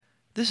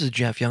This is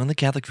Jeff Young, the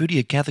Catholic Foodie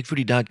at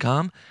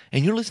CatholicFoodie.com,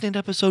 and you're listening to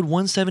episode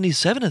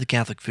 177 of the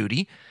Catholic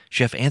Foodie,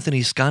 Chef Anthony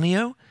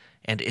Scanio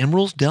and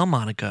Emeril's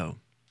Delmonico.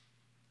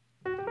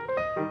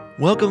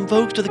 Welcome,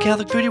 folks, to the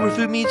Catholic Foodie, where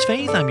food meets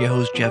faith. I'm your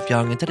host, Jeff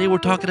Young, and today we're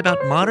talking about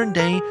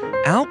modern-day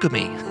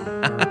alchemy.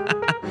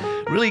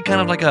 Really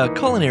kind of like a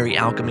culinary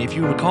alchemy. If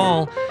you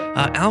recall,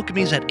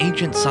 alchemy is that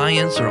ancient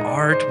science or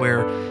art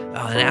where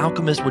an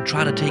alchemist would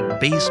try to take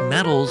base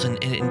metals and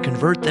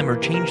convert them or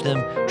change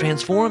them,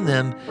 transform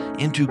them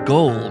into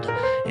gold.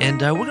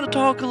 And we're going to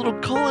talk a little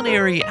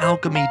culinary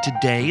alchemy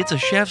today. It's a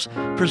chef's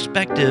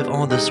perspective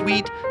on the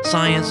sweet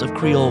science of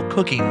Creole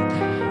cooking.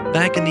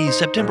 Back in the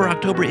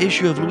September-October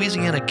issue of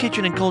Louisiana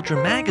Kitchen and Culture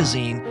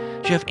magazine,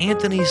 Chef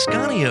Anthony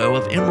Scanio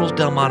of Emeril's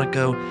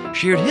Delmonico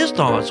shared his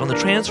thoughts on the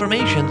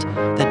transformations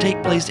that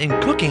take place in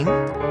cooking.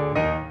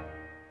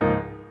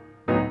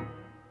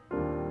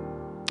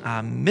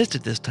 I missed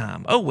it this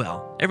time. Oh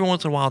well, every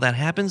once in a while that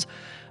happens.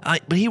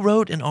 But he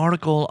wrote an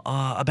article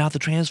about the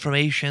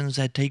transformations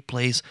that take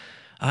place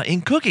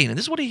in cooking. And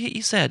this is what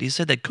he said. He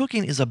said that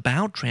cooking is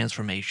about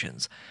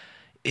transformations.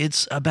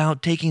 It's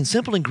about taking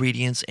simple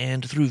ingredients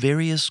and, through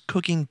various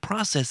cooking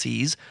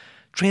processes,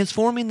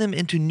 transforming them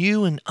into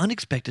new and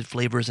unexpected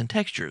flavors and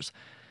textures.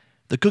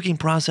 The cooking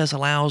process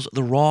allows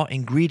the raw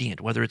ingredient,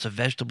 whether it's a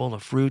vegetable,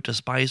 a fruit, a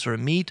spice, or a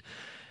meat,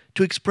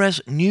 to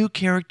express new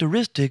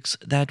characteristics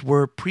that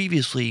were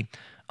previously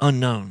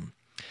unknown.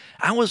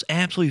 I was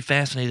absolutely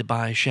fascinated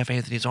by Chef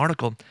Anthony's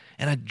article,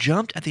 and I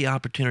jumped at the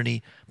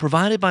opportunity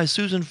provided by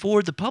Susan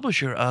Ford, the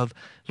publisher of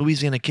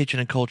Louisiana Kitchen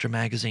and Culture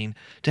magazine,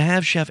 to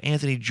have Chef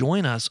Anthony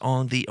join us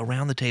on the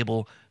Around the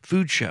Table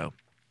food show.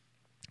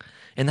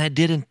 And that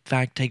did, in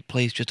fact, take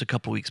place just a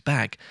couple weeks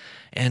back.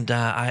 And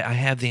I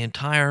have the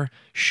entire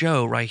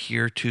show right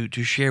here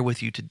to share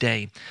with you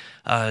today.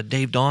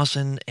 Dave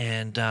Dawson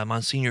and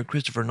Monsignor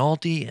Christopher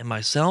Nolte and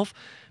myself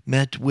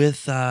met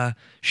with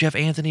Chef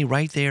Anthony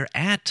right there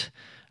at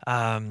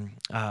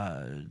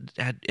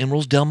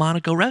Emeril's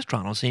Delmonico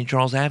restaurant on St.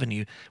 Charles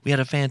Avenue. We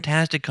had a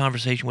fantastic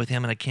conversation with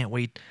him, and I can't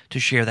wait to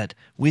share that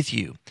with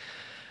you.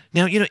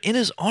 Now, in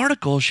his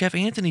article, Chef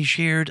Anthony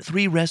shared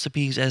 3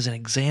 recipes as an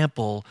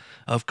example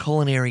of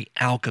culinary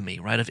alchemy,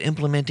 right? Of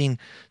implementing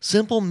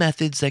simple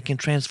methods that can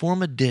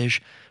transform a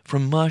dish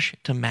from mush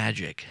to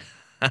magic.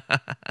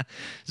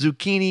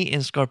 Zucchini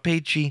and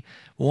scarpacci,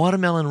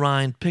 watermelon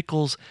rind,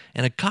 pickles,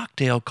 and a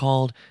cocktail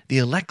called the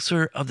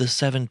Elixir of the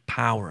 7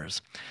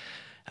 Powers.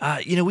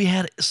 We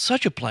had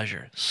such a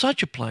pleasure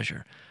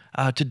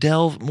to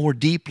delve more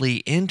deeply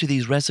into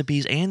these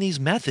recipes and these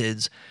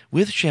methods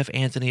with Chef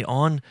Anthony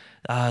on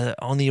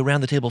the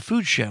Around the Table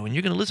food show, and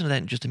you're going to listen to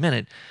that in just a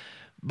minute.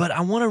 But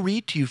I want to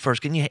read to you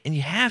first, and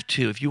you have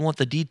to. If you want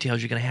the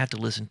details, you're going to have to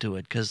listen to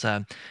it, because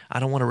I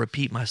don't want to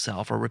repeat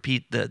myself or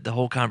repeat the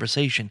whole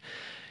conversation.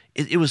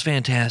 It was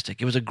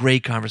fantastic. It was a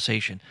great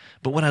conversation.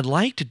 But what I'd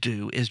like to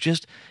do is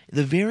just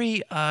the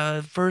very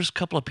first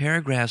couple of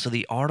paragraphs of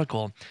the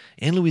article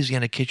in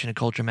Louisiana Kitchen and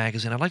Culture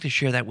magazine. I'd like to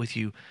share that with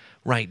you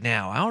right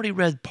now. I already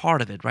read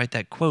part of it, right?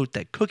 That quote,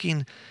 that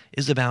cooking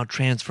is about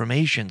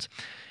transformations.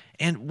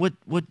 And what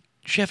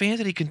Chef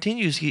Anthony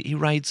continues, he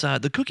writes,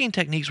 the cooking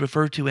techniques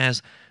referred to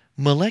as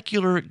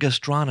molecular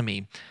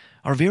gastronomy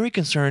are very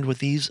concerned with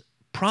these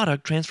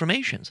product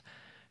transformations.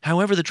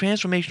 However, the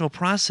transformational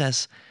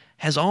process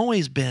has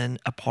always been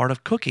a part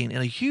of cooking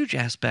and a huge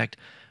aspect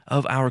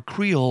of our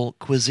Creole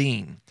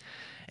cuisine.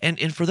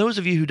 And for those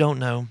of you who don't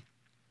know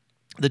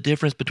the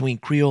difference between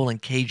Creole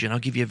and Cajun, I'll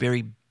give you a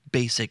very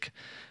basic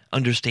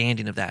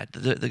understanding of that.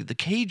 The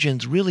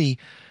Cajuns really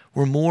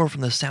were more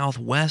from the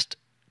southwest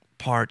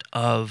part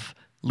of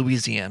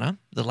Louisiana.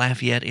 The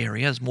Lafayette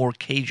area is more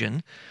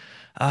Cajun.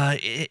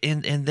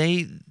 And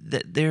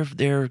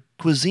their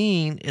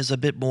cuisine is a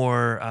bit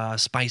more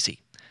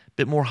spicy, a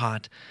bit more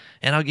hot.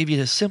 And I'll give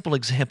you a simple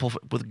example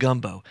with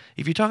gumbo.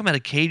 If you're talking about a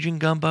Cajun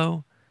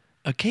gumbo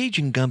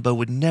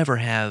would never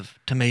have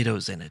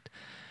tomatoes in it.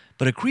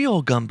 But a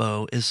Creole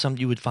gumbo is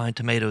something you would find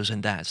tomatoes in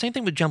that. Same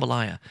thing with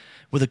jambalaya.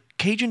 With a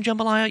Cajun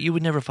jambalaya, you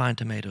would never find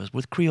tomatoes.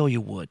 With Creole,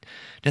 you would.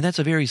 Now, that's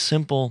a very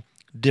simple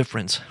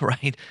difference,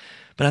 right?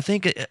 But I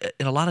think and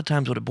a lot of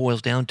times what it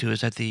boils down to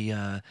is that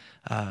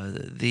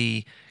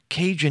the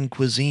Cajun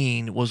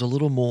cuisine was a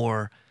little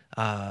more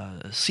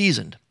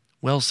seasoned,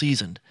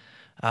 well-seasoned.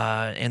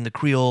 And the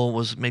Creole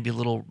was maybe a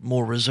little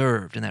more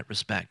reserved in that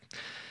respect.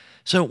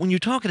 So when you're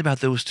talking about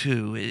those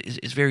two,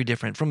 it's very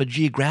different. From a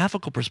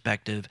geographical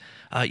perspective,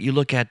 you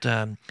look at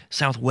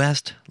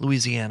southwest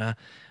Louisiana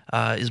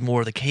is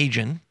more the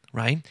Cajun,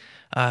 right?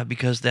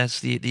 Because that's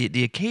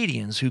the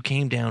Acadians who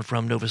came down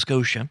from Nova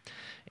Scotia,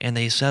 and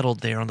they settled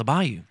there on the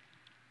bayou.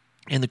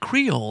 And the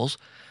Creoles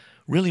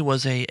really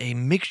was a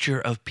mixture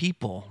of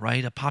people,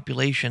 right? A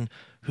population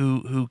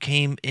who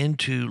came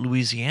into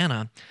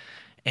Louisiana,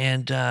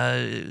 and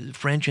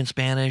French and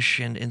Spanish,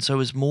 and so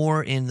it's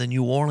more in the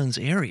New Orleans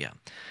area.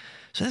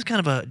 So that's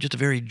kind of just a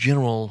very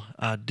general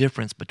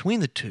difference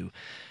between the two.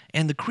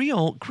 And the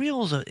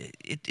Creoles,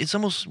 it's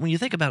almost, when you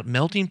think about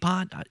melting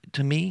pot,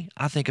 to me,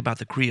 I think about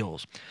the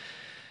Creoles.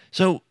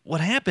 So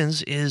what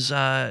happens is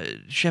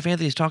Chef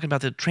Anthony is talking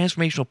about the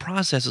transformational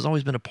process has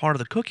always been a part of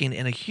the cooking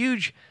and a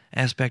huge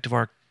aspect of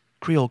our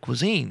Creole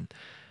cuisine.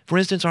 For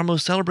instance, our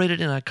most celebrated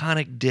and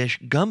iconic dish,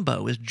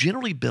 gumbo, is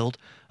generally built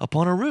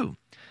upon a roux,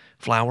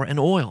 flour, and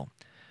oil.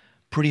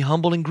 Pretty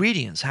humble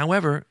ingredients.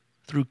 However,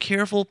 through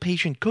careful,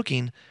 patient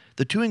cooking,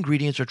 the two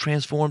ingredients are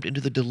transformed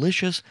into the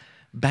delicious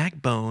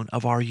backbone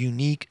of our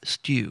unique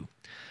stew.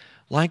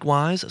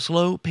 Likewise,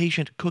 slow,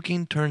 patient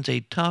cooking turns a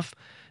tough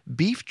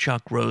beef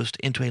chuck roast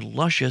into a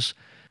luscious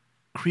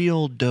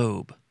Creole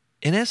daube.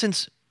 In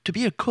essence, to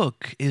be a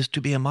cook is to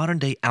be a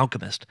modern-day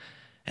alchemist.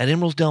 At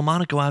Emeril's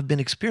Delmonico, I've been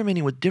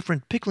experimenting with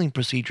different pickling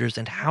procedures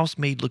and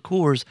house-made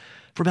liqueurs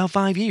for about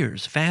 5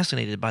 years,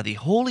 fascinated by the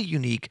wholly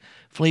unique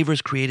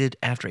flavors created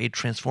after a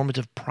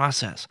transformative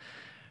process.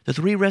 The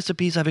 3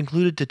 recipes I've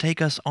included to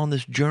take us on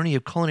this journey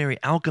of culinary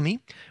alchemy,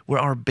 where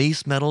our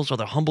base metals are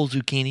the humble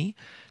zucchini,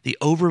 the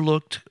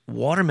overlooked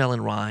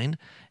watermelon rind,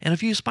 and a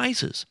few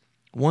spices.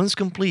 Once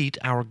complete,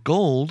 our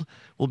gold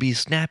will be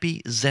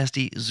snappy,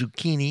 zesty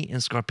zucchini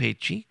and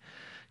scarpacci,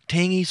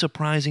 tangy,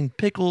 surprising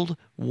pickled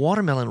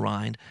watermelon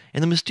rind,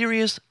 and the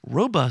mysterious,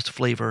 robust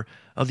flavor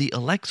of the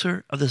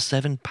Elixir of the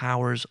Seven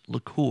Powers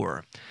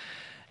liqueur.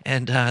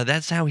 And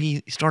that's how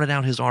he started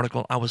out his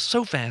article. I was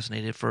so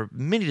fascinated for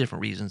many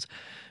different reasons,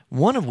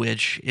 one of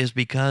which is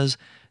because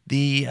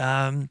the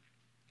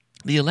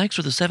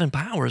Elixir of the Seven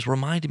Powers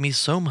reminded me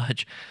so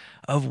much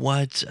of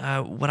what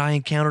I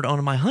encountered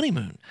on my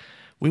honeymoon.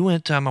 We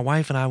went, my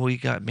wife and I, we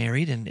got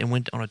married and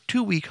went on a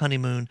 2-week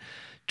honeymoon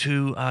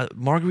to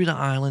Margarita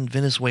Island,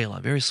 Venezuela,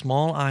 a very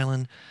small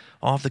island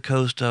off the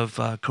coast of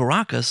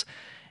Caracas.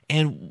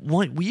 And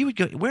you would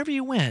go, wherever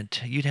you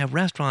went, you'd have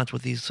restaurants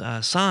with these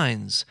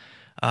signs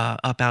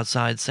up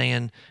outside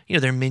saying,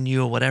 their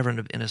menu or whatever,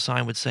 and a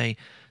sign would say,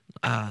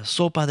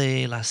 Sopa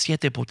de las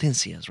Siete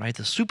Potencias, right?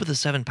 The soup of the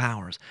 7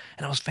 powers.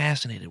 And I was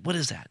fascinated. What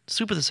is that?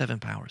 Soup of the 7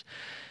 powers.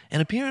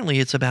 And apparently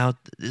it's about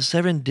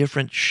 7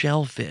 different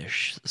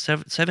shellfish,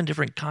 7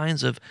 different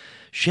kinds of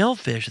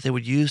shellfish that they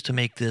would use to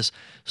make this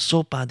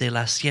Sopa de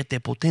las Siete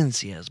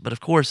Potencias. But of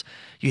course,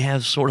 you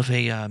have sort of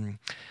a,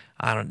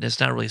 it's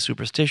not really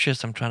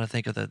superstitious. I'm trying to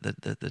think of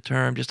the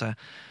term, just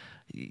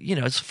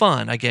it's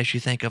fun. I guess you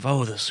think of,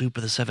 the soup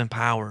of the 7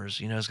 powers,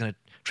 it's going to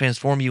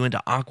transform you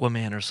into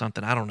Aquaman or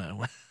something. I don't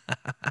know.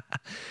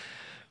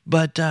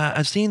 But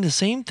I've seen the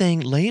same thing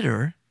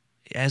later,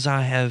 as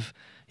I have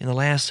in the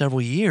last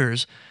several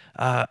years,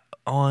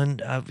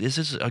 this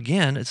is,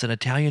 again, it's an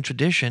Italian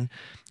tradition.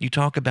 You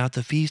talk about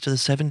the Feast of the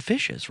 7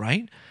 Fishes,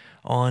 right?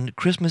 On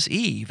Christmas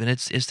Eve. And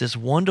it's this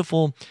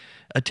wonderful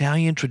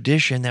Italian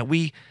tradition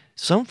that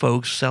some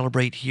folks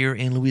celebrate here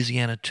in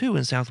Louisiana too,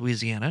 in South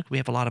Louisiana. We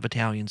have a lot of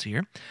Italians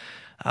here,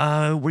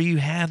 where you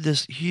have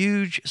this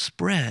huge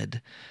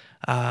spread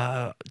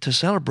to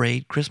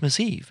celebrate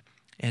Christmas Eve.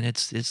 And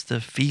it's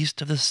the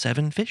Feast of the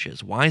 7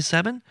 Fishes. Why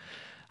 7?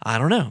 I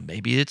don't know.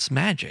 Maybe it's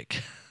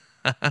magic.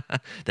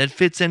 That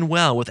fits in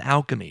well with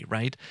alchemy,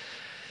 right?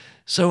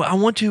 So I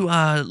want to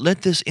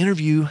let this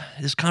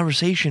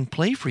conversation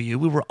play for you.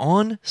 We were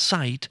on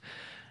site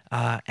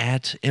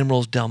at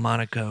Emeril's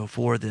Delmonico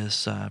for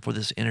this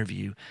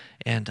interview,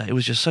 and it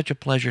was just such a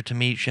pleasure to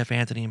meet Chef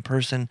Anthony in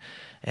person.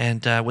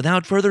 And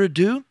without further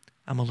ado,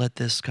 I'm going to let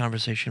this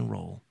conversation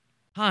roll.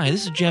 Hi,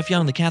 this is Jeff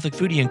Young, the Catholic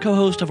foodie and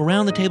co-host of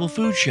Around the Table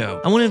Food Show.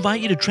 I want to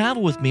invite you to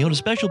travel with me on a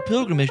special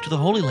pilgrimage to the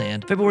Holy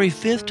Land, February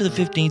 5th to the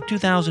 15th,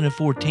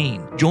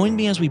 2014. Join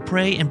me as we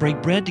pray and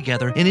break bread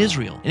together in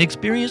Israel and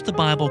experience the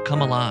Bible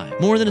come alive.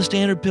 More than a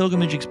standard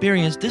pilgrimage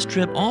experience, this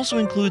trip also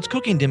includes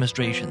cooking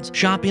demonstrations,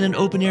 shopping and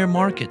open-air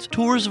markets,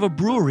 tours of a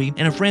brewery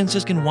and a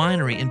Franciscan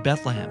winery in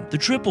Bethlehem. The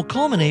trip will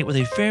culminate with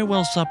a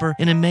farewell supper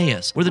in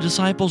Emmaus, where the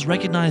disciples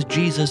recognize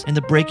Jesus and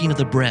the breaking of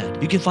the bread.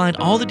 You can find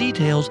all the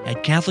details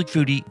at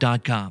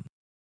CatholicFoodie.com.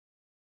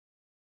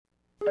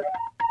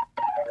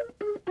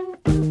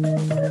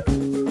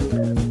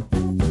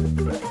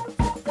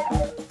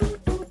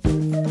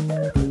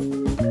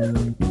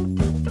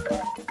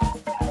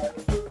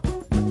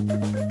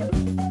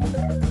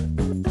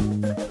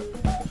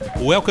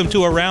 Welcome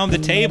to Around the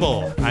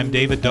Table. I'm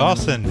David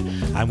Dawson.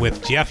 I'm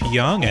with Jeff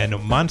Young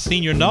and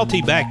Monsignor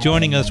Nolte back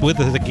joining us with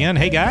us again.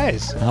 Hey,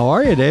 guys. How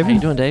are you, David? How you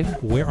doing, Dave?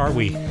 Where are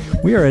we?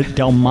 We are at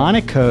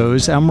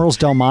Delmonico's, Emeril's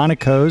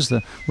Delmonico's,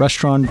 the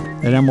restaurant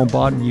that Emeril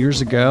bought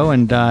years ago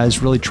and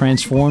has really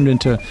transformed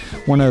into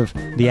one of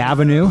the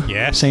Avenue,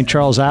 yes. St.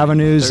 Charles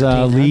Avenue's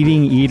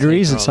leading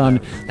eateries. It's on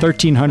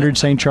 1300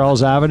 St.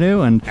 Charles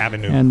Avenue. And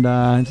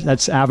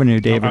that's Avenue,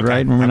 David,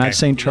 right? And we're not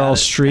St.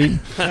 Charles Street.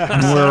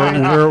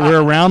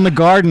 we're around the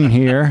garden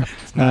here.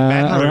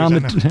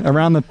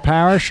 Around the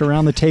parish,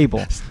 around the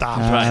table. Stop.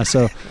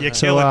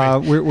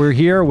 Right. We're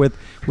here with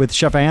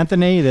Chef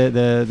Anthony,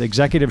 the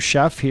executive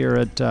chef here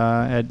at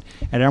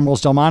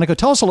Emeril's Delmonico.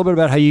 Tell us a little bit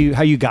about how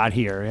you got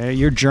here,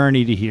 your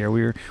journey to here.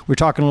 We were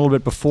talking a little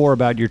bit before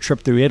about your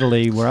trip through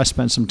Italy, where I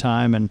spent some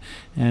time,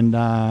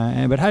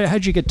 but how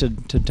did you get to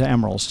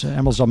Emeril's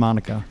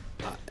Delmonico?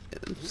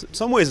 In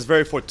some ways, it's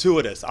very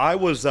fortuitous. I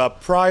was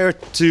prior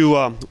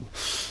to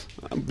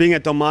being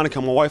at Delmonico,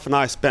 my wife and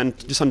I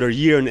spent just under a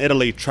year in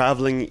Italy,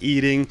 traveling,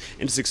 eating,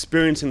 and just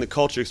experiencing the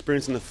culture,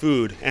 experiencing the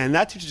food, and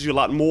that teaches you a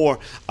lot more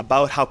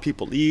about how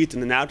people eat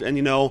and how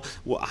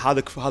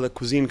the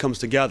cuisine comes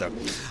together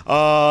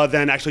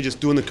than actually just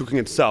doing the cooking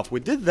itself. We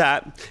did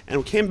that, and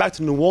we came back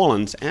to New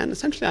Orleans, and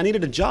essentially I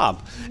needed a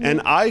job,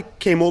 and I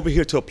came over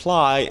here to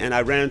apply, and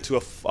I ran into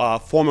a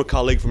former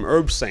colleague from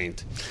Herb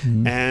Saint,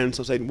 and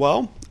so I said,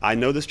 well, I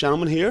know this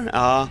gentleman here.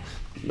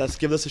 Let's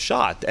give this a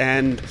shot.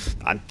 And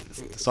I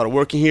started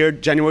working here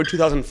January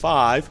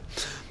 2005.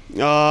 It's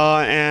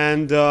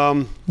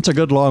a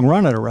good long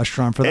run at a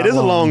restaurant for that. It is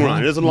a long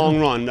run. It is a long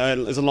run.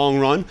 It's a long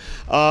run.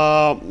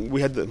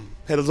 We had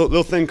a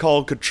little thing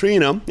called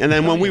Katrina, and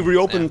then when we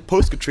reopened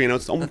post-Katrina,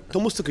 it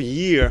almost took a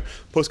year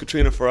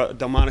post-Katrina for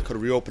Delmonico to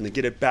reopen to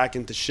get it back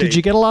into shape. Did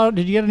you get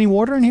any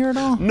water in here at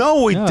all?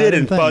 No, we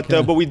didn't.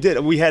 But we did.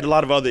 We had a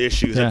lot of other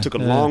issues. It took a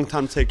long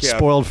time to take care of.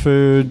 Spoiled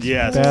food.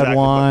 Yes, bad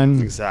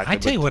wine. Exactly. I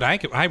tell you what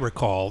I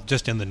recall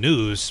just in the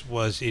news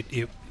was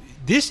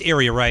this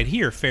area right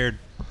here fared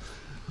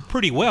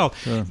pretty well.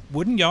 Sure.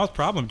 Wouldn't y'all's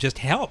problem just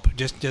help?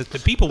 Just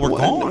the people were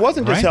gone. It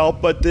wasn't just help,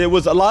 but there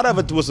was a lot of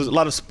it was a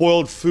lot of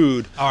spoiled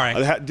food. All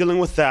right. Dealing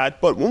with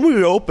that. But when we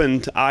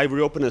reopened, I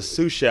reopened as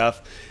sous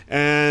chef,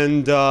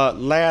 and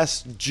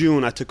last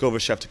June I took over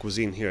chef de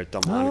cuisine here at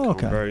Delmonico. Oh,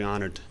 okay. I'm very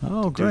honored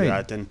to great. do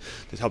that and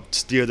to help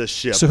steer the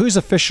ship. So who's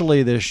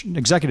officially the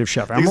executive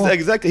chef?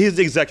 Emeril? He's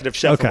the executive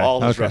chef of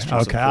all his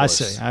restaurants. Okay, I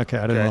see. Okay,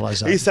 I didn't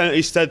realize that.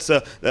 He sets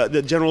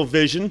the general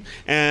vision,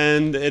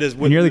 and it is.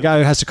 And you're the guy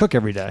who has to cook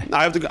every day.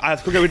 I have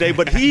to cook every day,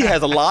 but he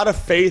has a lot of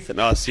faith in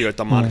us here at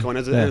Delmonico and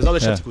his other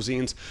chefs'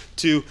 cuisines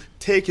to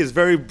take his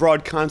very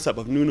broad concept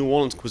of New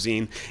Orleans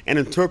cuisine and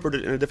interpret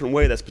it in a different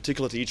way that's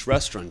particular to each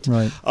restaurant.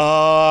 Right.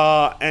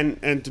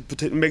 And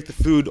to make the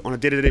food on a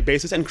day-to-day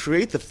basis and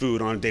create the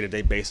food on a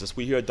day-to-day basis.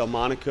 We here at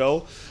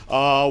Delmonico,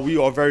 we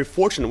are very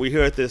fortunate. We're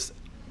here at this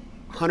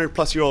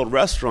 100-plus-year-old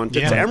restaurant.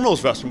 It's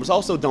Emeril's restaurant. It's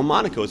also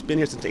Delmonico. It's been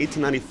here since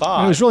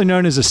 1895. It was really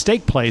known as a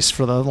steak place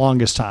for the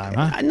longest time,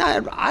 huh?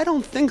 I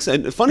don't think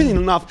so. Funny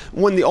enough,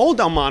 when the old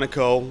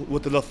Delmonico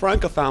with the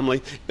LaFranca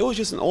family, it was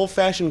just an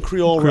old-fashioned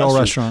Creole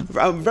restaurant.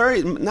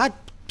 Very not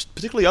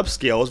particularly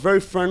upscale. It was very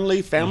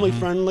friendly, family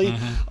friendly.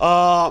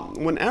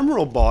 When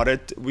Emeril bought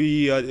it,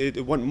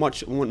 it went more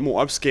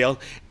upscale.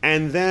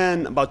 And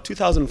then about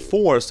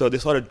 2004, so they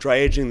started dry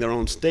aging their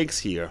own steaks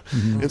here.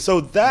 And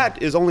so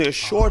that is only a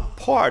short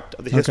part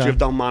of the history of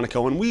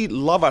Delmonico. And we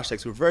love our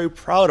steaks. We're very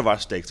proud of our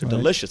steaks. They're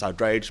delicious, our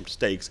dry aged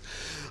steaks.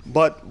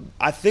 But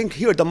I think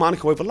here at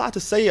Delmonico, we have a lot to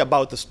say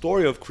about the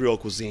story of Creole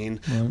cuisine,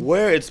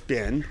 where it's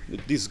been.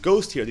 These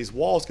ghosts here, these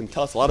walls can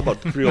tell us a lot about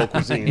Creole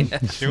cuisine.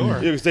 Sure.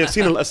 They've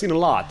seen a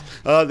lot.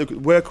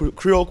 Where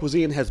Creole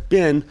cuisine has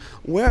been,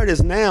 where it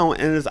is now,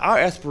 and it is our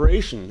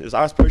aspiration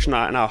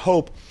and our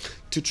hope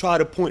to try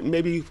to point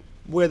maybe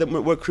where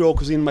Creole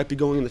cuisine might be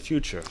going in the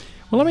future.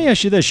 Well, let me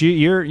ask you this.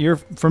 You're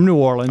from New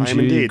Orleans. I am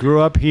indeed. You grew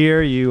up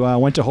here. You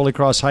went to Holy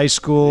Cross High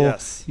School.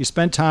 Yes. You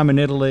spent time in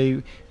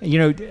Italy. You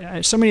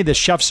know, so many of the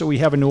chefs that we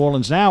have in New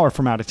Orleans now are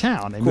from out of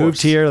town. They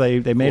moved here.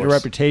 They made a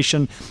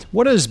reputation.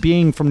 What does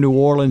being from New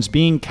Orleans,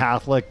 being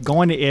Catholic,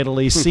 going to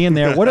Italy, seeing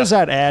there, what does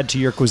that add to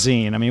your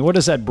cuisine? I mean, what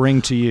does that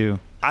bring to you?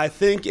 I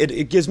think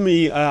it gives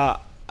me a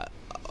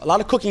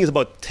lot of cooking is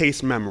about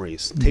taste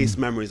memories,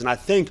 and I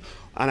think,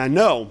 and I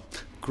know,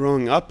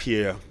 growing up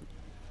here,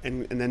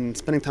 and then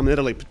spending time in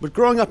Italy, but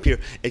growing up here,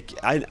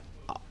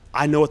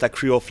 I know what that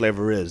Creole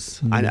flavor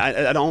is.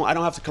 I don't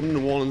have to come to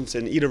New Orleans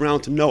and eat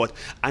around to know it.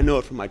 I know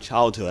it from my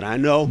childhood. I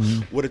know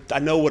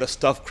what a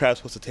stuffed crab's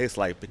supposed to taste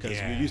like because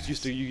we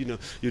used to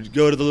you'd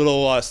go to the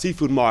little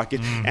seafood market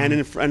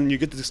and you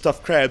get the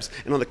stuffed crabs,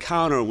 and on the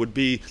counter would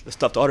be the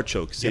stuffed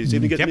artichokes. So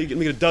you get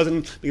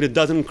a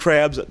dozen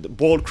crabs,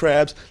 boiled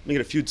crabs. You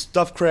get a few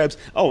stuffed crabs.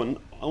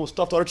 And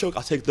stuffed artichoke,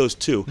 I'll take those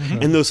too.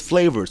 And those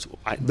flavors,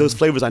 I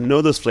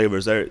know those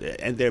flavors,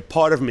 they're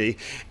part of me.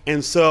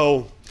 And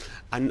so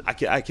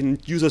I can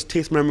use those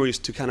taste memories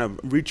to kind of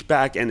reach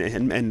back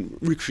and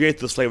recreate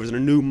those flavors in a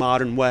new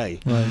modern way.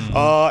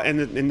 Right. And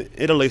in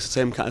Italy, it's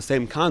the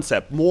same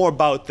concept. More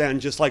about than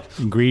just like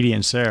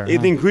ingredients there.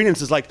 The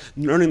ingredients is like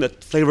learning the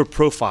flavor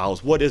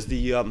profiles. What is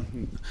the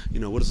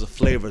what is the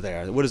flavor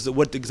there?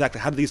 What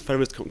exactly? How do these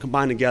flavors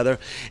combine together?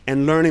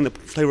 And learning the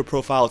flavor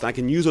profiles. And I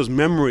can use those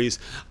memories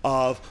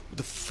of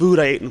the food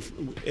I ate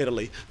in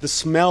Italy, the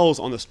smells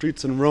on the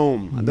streets in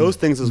Rome, and those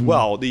things as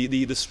well.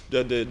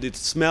 The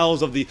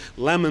smells of the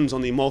lemons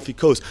on the Amalfi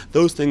Coast,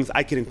 those things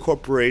I can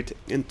incorporate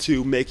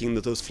into making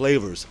those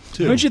flavors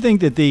too. Don't you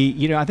think that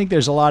I think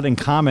there's a lot in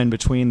common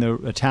between the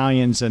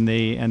Italians and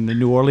the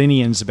New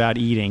Orleanians about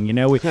eating.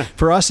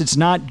 For us, it's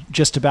not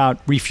just about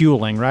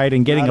refueling, right,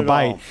 and getting a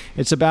bite.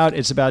 It's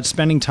about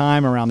spending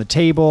time around the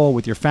table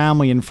with your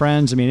family and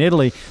friends. I mean,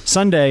 Italy,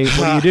 Sunday,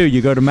 what do?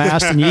 You go to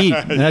mass and you eat,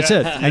 and that's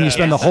it. And you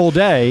spend the whole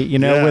day,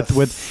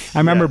 with. I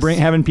remember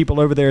having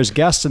people over there as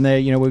guests, and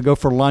they, we go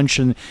for lunch,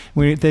 and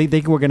they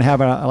think we're going to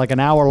have an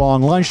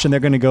hour-long lunch, and they're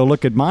going to go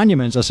look at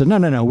monuments. I said,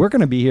 no, we're going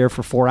to be here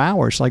for 4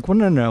 hours. Like, well,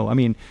 no. I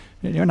mean,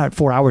 not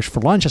 4 hours for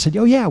lunch. I said,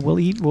 oh yeah,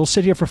 we'll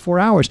sit here for 4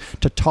 hours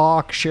to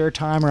talk, share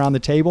time around the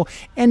table,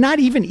 and not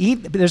even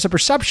eat. There's a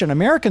perception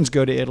Americans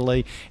go to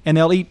Italy and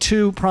they'll eat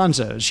 2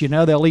 pranzas,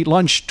 they'll eat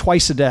lunch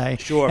twice a day.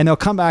 Sure. And they'll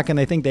come back and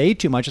they think they ate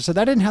too much. I said,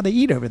 that isn't how they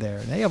eat over there.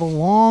 They have a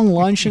long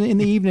lunch, and in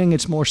the evening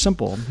it's more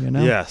simple,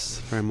 Yes,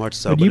 very much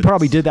so. But you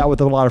probably did that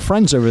with a lot of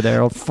friends over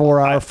there,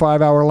 4-hour,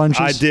 5-hour lunches.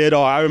 I did.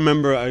 Oh, I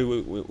remember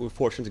we were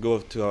fortunate to go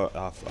to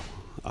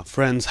a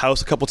friend's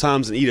house a couple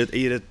times and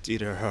eat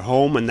at her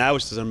home, and that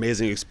was just an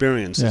amazing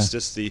experience. Yeah. It's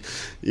just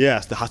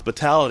the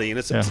hospitality, and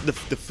it's the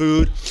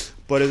food,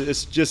 but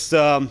it's just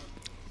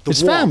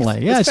it's warmth.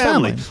 family. Yeah, it's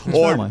family. It's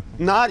or family.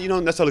 not, you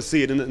don't necessarily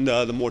see it in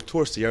the more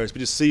touristy areas,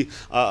 but you see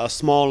a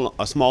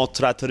small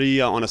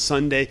trattoria on a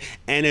Sunday,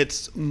 and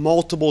it's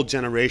multiple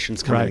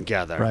generations coming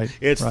together. Right.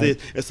 It's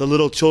the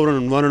little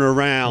children running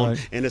around,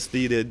 Right. and it's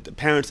the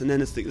parents, and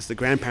then it's the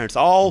grandparents.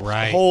 All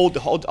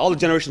the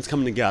generations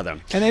coming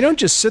together. And they don't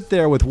just sit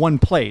there with one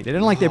plate. They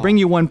don't they bring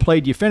you one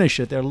plate, you finish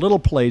it. They're little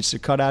plates to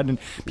cut out, and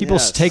people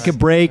take a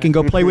break and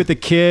go play with the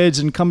kids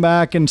and come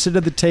back and sit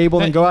at the table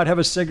and go out, have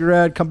a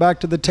cigarette, come back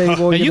to the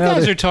table. You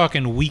guys are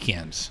talking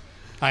weekends.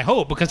 I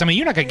hope, because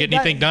you're not going to get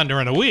anything done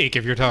during a week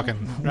if you're talking,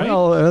 right?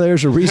 Well,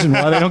 there's a reason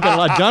why they don't get a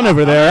lot done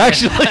over there,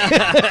 actually.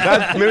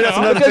 Maybe that's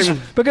another thing.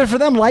 Because for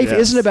them, life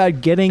isn't about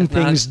getting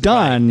things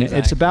done. Right, exactly.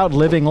 It's about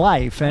living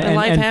life. And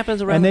life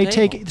happens around and the they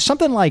table. take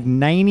something like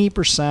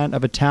 90%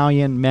 of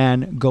Italian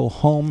men go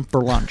home for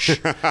lunch.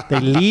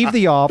 They leave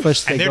the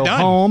office. They And they're go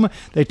done. home.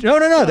 They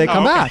no. They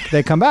come back.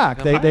 They come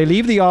back. They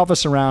leave the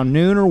office around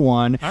noon or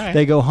 1. right.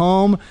 They go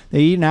home.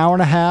 They eat an hour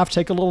and a half,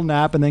 take a little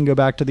nap, and then go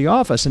back to the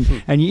office.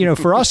 And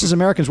for us as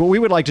Americans, what we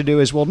would like to do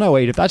is, well, no,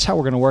 wait, if that's how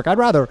we're going to work, I'd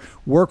rather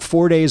work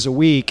 4 days a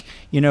week,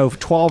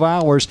 12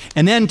 hours,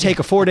 and then take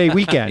a 4-day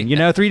weekend,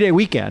 3-day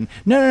weekend.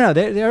 No.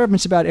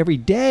 It's about every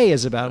day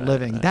is about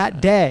living that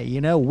day,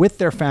 with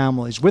their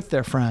families, with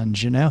their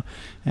friends,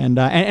 And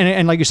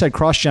like you said,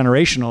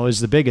 cross-generational is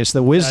the biggest.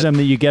 The wisdom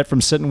that you get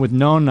from sitting with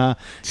Nonna,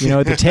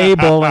 at the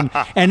table,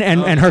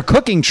 and her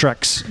cooking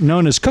tricks,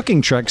 known as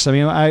cooking tricks. I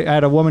mean, I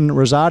had a woman,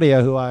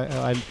 Rosadia, who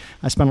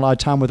I spent a lot of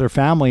time with her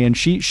family, and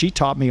she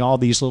taught me all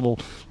these little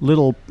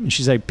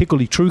she's a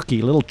piccoli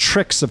trucchi, little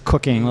tricks of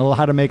cooking,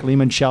 how to make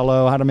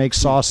limoncello, how to make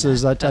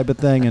sauces, that type of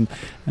thing, and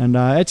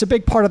it's a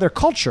big part of their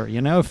culture.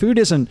 Food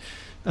isn't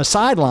a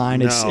sideline;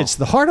 No. it's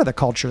the heart of the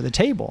culture, the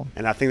table.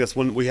 And I think that's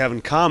one we have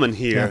in common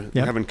here.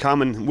 Yeah. We have in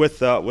common with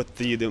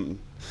the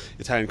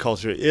Italian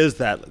culture is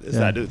that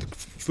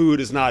food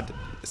is not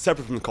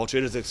separate from the culture.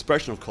 It is an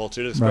expression of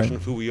culture. It is an expression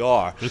of who we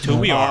are. It's who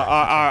we are.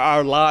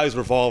 Our lives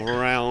revolve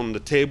around the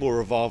table,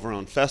 revolve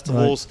around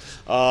festivals,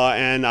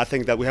 and I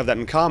think that we have that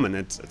in common.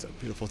 It's a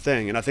beautiful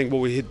thing. And I think what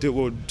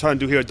we're trying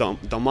to do here at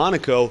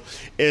Delmonico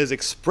is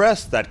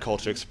express that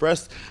culture,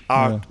 express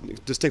our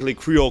distinctly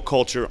Creole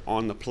culture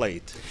on the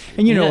plate.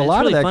 And a it's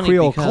lot really of that funny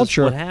Creole because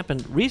culture. What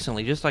happened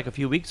recently, just like a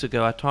few weeks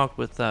ago, I talked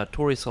with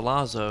Tori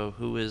Salazzo,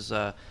 who is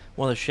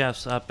one of the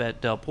chefs up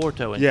at Del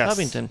Porto in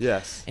Covington.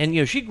 Yes.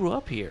 And she grew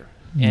up here,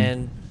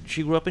 and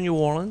she grew up in New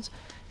Orleans.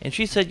 And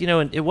she said,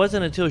 and it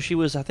wasn't until she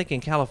was, I think,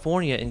 in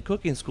California in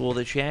cooking school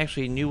that she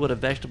actually knew what a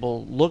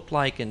vegetable looked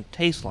like and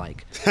tastes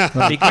like.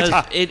 Because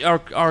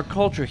our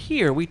culture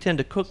here, we tend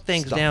to cook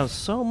things down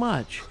so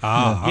much,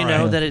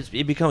 that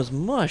it becomes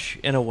mush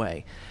in a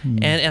way.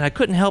 And I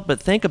couldn't help but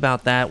think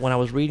about that when I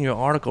was reading your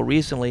article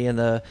recently in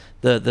the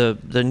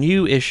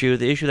new issue,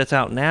 the issue that's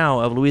out now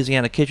of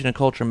Louisiana Kitchen and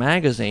Culture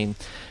magazine.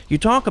 You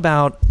talk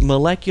about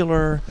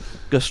molecular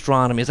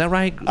gastronomy. Is that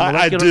right?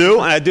 I do.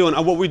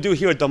 And what we do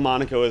here at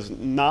Delmonico is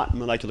not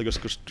molecular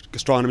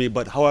gastronomy,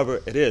 but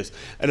however it is.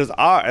 It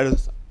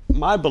is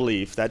my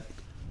belief that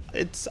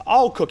it's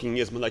all cooking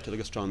is molecular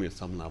gastronomy at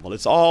some level.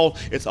 It's all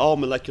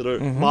molecular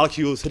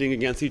molecules hitting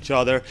against each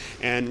other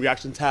and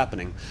reactions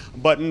happening.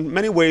 But in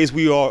many ways,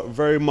 we are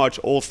very much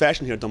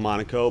old-fashioned here at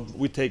Delmonico.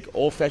 We take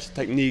old-fashioned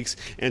techniques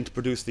and to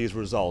produce these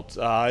results.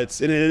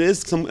 It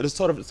is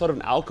sort of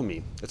an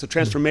alchemy. It's a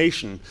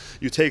transformation.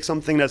 You take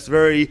something that's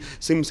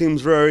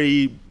seems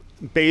very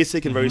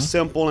basic and very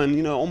simple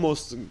and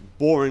almost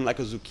boring, like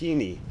a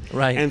zucchini.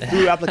 Right. And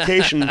through the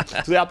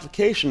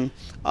application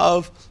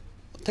of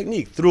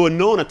technique, through a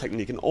nonna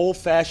technique, an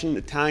old-fashioned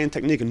Italian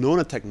technique, a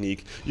nonna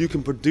technique, you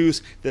can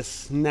produce this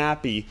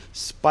snappy,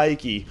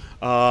 spiky,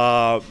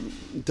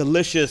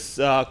 delicious,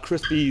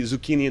 crispy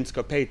zucchini and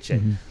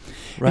scarpaccio.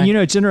 Right. And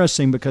it's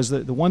interesting because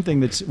the one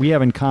thing that we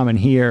have in common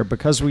here,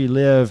 because we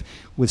live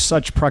with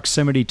such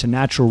proximity to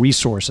natural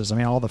resources. I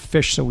mean, all the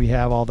fish that we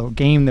have, all the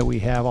game that we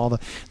have, all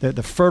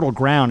the fertile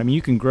ground. I mean,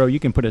 you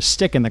can put a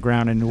stick in the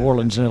ground in New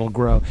Orleans and it'll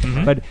grow.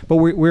 But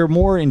we're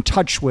more in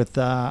touch with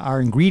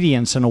our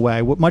ingredients in a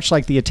way, much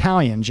like the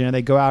Italians.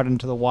 They go out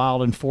into the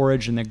wild and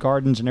forage in their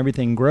gardens and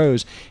everything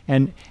grows.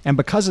 And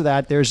because of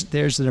that,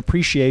 there's an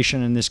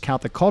appreciation in this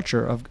Catholic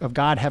culture of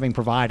God having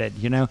provided.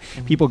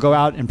 People go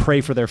out and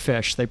pray for their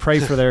fish. They pray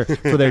for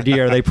their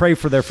deer. They pray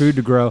for their food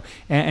to grow.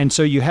 And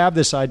so you have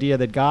this idea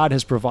that God has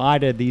has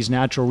provided these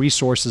natural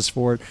resources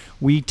for it.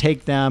 We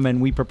take them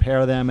and we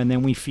prepare them, and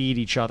then we feed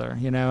each other,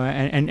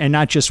 and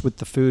not just with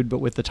the food, but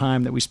with the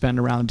time that we spend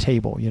around the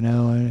table,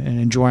 and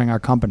enjoying our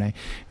company.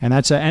 And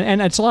that's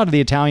it's a lot of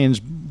the Italians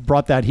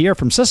brought that here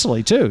from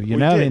Sicily too.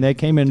 I mean, they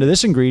came into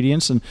this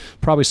ingredients and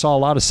probably saw a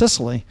lot of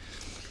Sicily.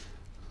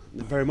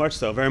 Very much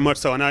so, very much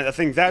so, and I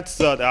think that's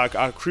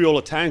our Creole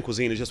Italian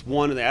cuisine is just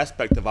one of the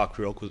aspects of our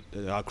Creole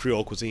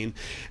cuisine.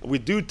 We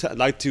do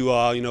like to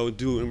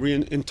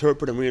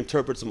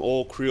reinterpret some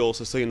old Creole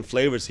Sicilian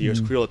flavors here,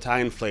 Creole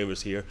Italian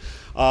flavors here.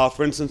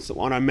 For instance,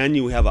 on our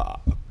menu we have a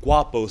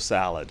guapo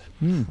salad.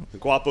 The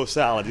guapo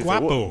salad.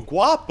 Guapo.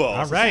 Guapo.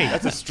 All right.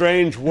 That's a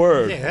strange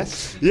word.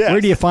 Yes. Yes. Where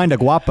do you find a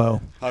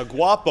guapo?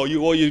 Guapo.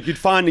 You'd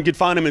find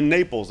him in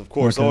Naples, of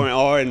course, Okay.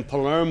 or in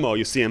Palermo.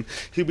 You see him.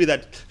 He'd be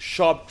that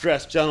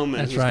sharp-dressed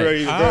gentleman That's who's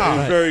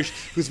right.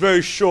 who's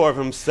very sure of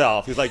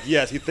himself. He's like,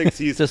 yes, he thinks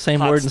he's It's the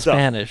same hot word in stuff.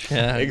 Spanish.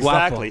 Yeah.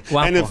 Exactly. Guapo,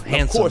 And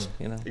handsome, of course,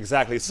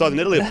 exactly. Southern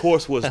Italy, of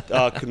course, was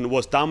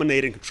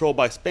dominated and controlled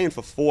by Spain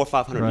for 400 or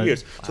 500 Right.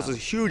 years. So there's a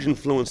huge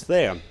influence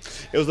there.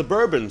 It was the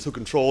Bourbons who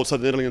controlled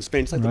Southern Italy and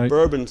Spain, just like the Right.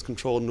 Bourbons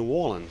controlled New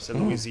Orleans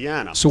and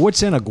Louisiana. So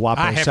what's in a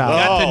guapo I have salad?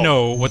 got to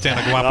know what's in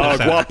a guapo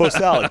salad. Guapo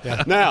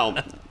salad. Now,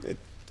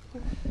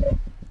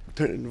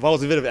 it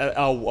involves a bit of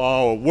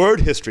our word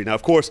history. Now,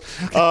 of course,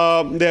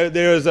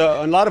 there's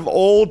a lot of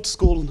old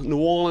school New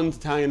Orleans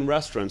Italian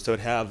restaurants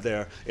that have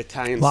their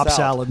Italian Wop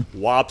salad.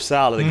 Wop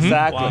salad, Mm-hmm.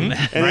 exactly. Wop.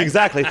 And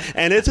exactly.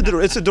 And it's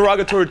a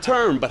derogatory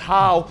term, but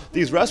how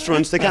these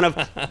restaurants,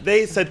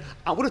 they said,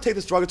 I want to take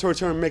this derogatory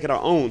term and make it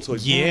our own. So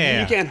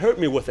Yeah. you can't hurt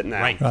me with it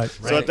now. Right. Right.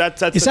 So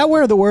that's Is that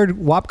where the word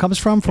wop comes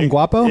from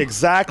guapo?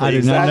 Exactly. I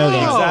did not know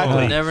that.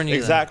 Exactly. Oh, never knew that.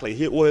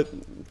 Exactly. Okay.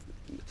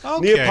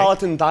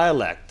 Neapolitan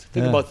dialect.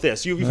 Think Yeah. about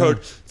this. You've heard,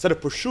 instead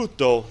of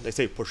prosciutto, they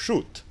say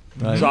prosciutto.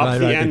 Right, Drop right,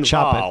 the right. end They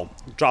chop vowel.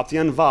 Drop the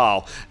end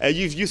vowel.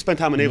 You spent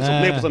time in Naples.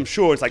 Nah. Naples, I'm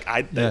sure. It's like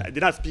Yeah.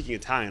 they're not speaking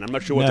Italian. I'm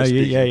not sure what No, they're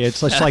speaking. yeah,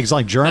 it's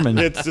like German.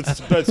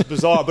 It's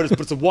bizarre, but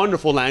it's a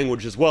wonderful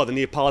language as well, the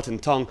Neapolitan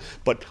tongue.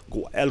 But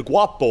el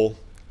guapo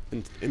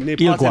in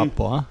Neapolitan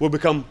guapo, huh? will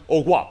become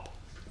o guap.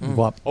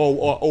 Guap.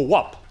 O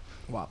wap.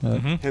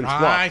 Hence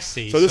guap. I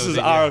see. So this So is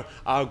the-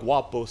 our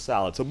guapo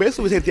salad. So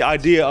basically, we take the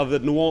idea of the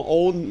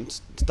old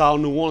style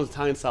New Orleans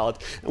Italian salad,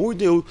 and what we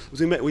do is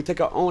we take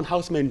our own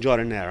house-made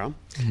giardiniera,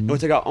 and we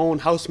take our own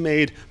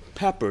house-made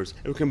peppers,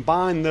 and we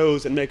combine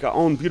those and make our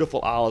own beautiful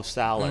olive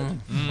salad.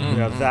 We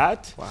have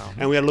that,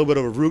 and we add a little bit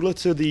of arugula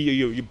to the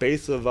your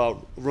base of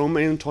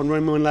torn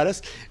romaine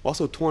lettuce.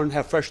 Also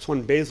have fresh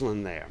torn basil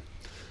in there.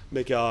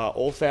 Make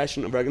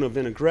old-fashioned oregano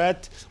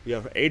vinaigrette. We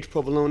have aged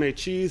provolone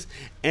cheese,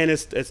 and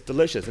it's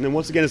delicious. And then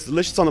once again, it's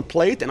delicious on the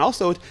plate, and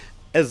also,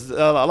 as a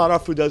lot of our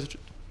food does, it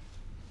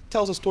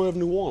tells a story of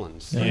New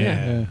Orleans.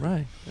 Yeah.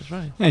 Right. That's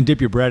right. And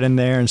dip your bread in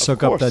there and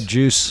soak up course. that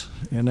juice.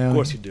 Of Of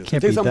course you do.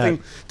 Can't Take beat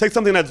that.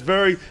 something that's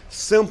very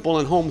simple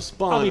and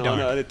homespun. be On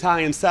darned. an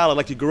Italian salad,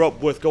 like you grew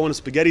up with, going to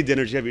spaghetti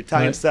dinners. You have your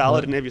Italian Right, salad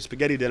right. and you have your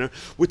spaghetti dinner.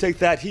 We take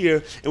that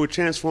here and we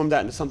transform that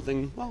into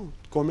something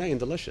gourmet and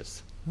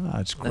delicious. Oh,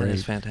 that's That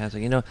is great.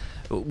 fantastic.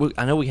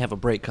 I know we have a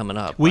break coming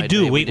up. We right,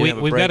 do. Dave? We've have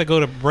a got break. to go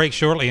to break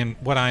shortly. And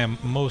what I am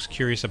most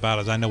curious about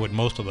is I know what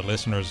most of the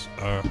listeners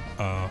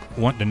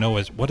want to know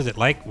is what is it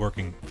like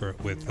working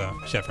with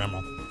Chef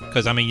Emeril?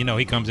 Because, I mean,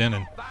 he comes in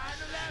and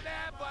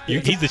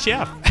he's the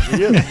chef.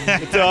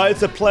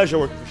 It's a pleasure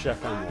working for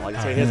Chef Emeril. Like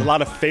I say, he has a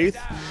lot of faith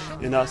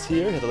in us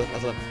here. He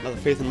has a lot of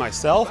faith in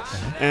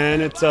myself,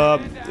 and it's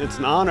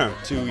an honor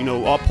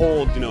to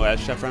uphold as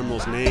Chef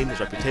Emeril's name, his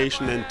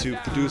reputation, and to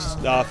produce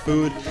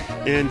food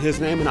in his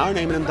name and our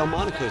name and in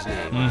Delmonico's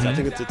name. So I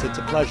think it's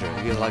a pleasure.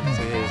 He has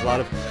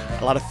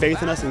a lot of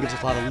faith in us and gives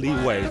us a lot of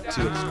leeway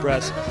to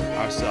express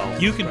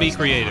ourselves. You can be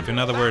creative. In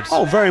other words.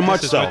 Oh, very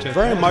much this is so. what you-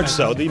 Very much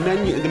so. The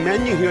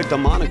menu here at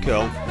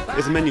Delmonico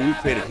is a menu we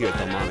created here at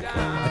Delmonico.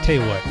 I tell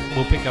you what,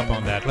 we'll pick up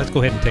on that. Let's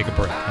go ahead and take a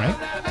break, all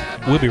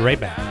right? We'll be right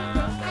back.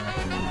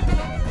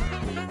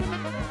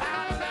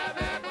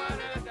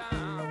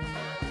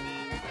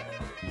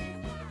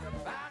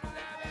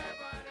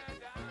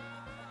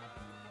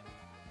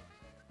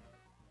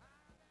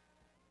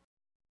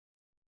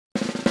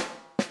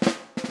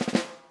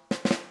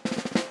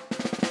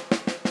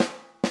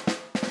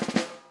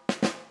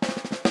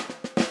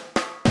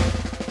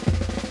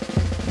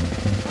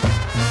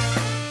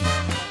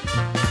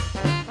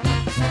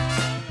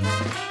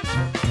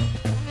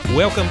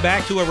 Welcome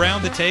back to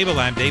Around the Table.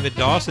 I'm David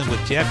Dawson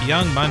with Jeff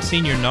Young,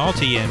 Monsignor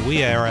Nolte, and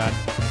we are at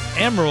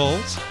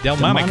Emeril's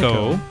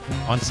Delmonico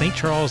on St.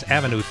 Charles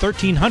Avenue,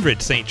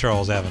 1300 St.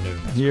 Charles Avenue.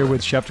 Here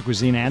with Chef de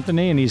Cuisine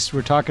Anthony, and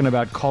we're talking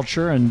about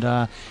culture and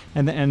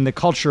the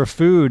culture of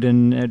food,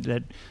 and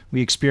that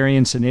we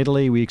experience in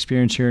Italy, we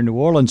experience here in New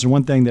Orleans. And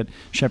one thing that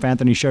Chef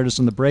Anthony showed us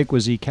on the break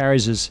was he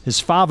carries his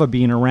fava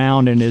bean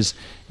around in his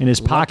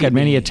pocket.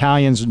 Many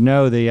Italians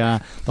know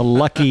the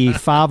lucky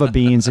fava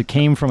beans that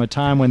came from a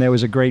time when there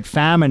was a great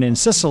famine in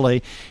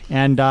Sicily,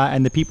 and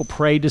the people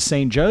prayed to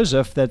Saint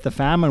Joseph that the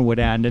famine would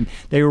end, and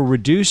they were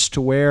reduced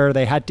to where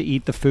they had to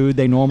eat the food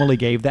they normally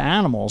gave the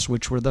animals,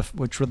 which were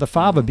the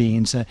fava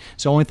beans.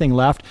 It's the only thing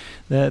left.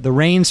 The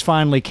rains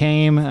finally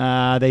came.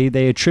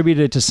 They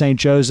attributed it to Saint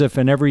Joseph,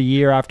 and every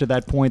year after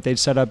that point, they'd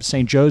set up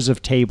Saint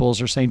Joseph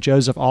tables or Saint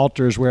Joseph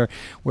altars where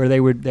they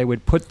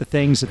would put the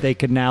things that they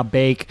could now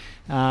bake,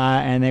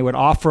 and they would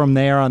offer them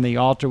there on the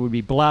altar. Would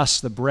be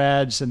blessed, the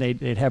breads, and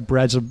they'd have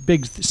breads, a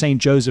big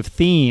Saint Joseph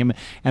theme,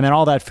 and then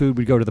all that food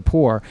would go to the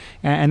poor.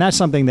 And that's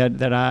something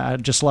that I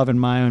just love in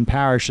my own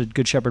parish, at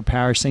Good Shepherd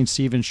Parish, St.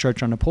 Stephen's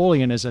Church on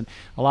Napoleon, is that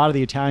a lot of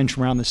the Italians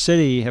from around the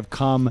city have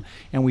come,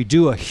 and we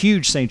do a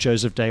huge St.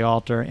 Joseph Day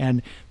altar.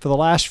 And for the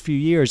last few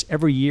years,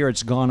 every year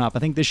it's gone up. I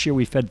think this year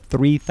we fed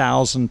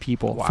 3,000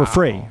 people for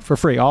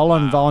free, all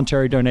on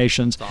voluntary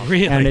donations.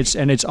 Really? And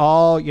it's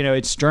all,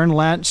 it's during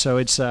Lent, so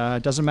it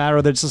doesn't matter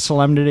whether it's a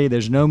solemnity.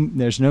 There's no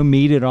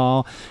meat at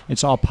all.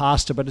 It's all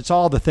pasta, but it's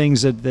all the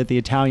things that the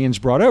Italians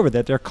brought over,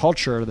 that their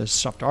culture, the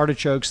stuffed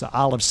artichokes, the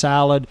olive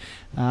salad,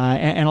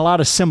 and a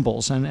lot of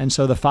symbols. And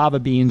so the fava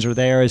beans are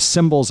there as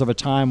symbols of a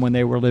time when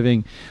they were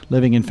living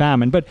in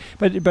famine. But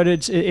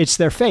it's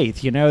their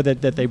faith,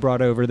 that they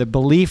brought over, the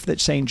belief that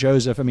Saint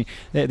Joseph. I mean,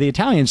 the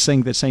Italians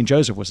think that Saint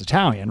Joseph was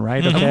Italian,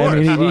 right? Okay, I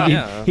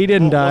mean, he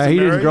didn't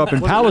grow up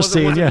in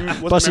Palestine.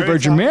 Blessed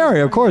Virgin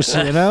Mary, of course,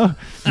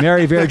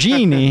 Mary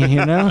Vergini,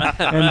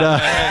 And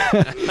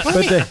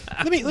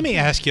let me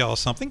ask y'all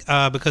something,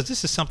 because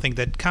this is something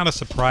that kind of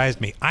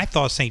surprised me. I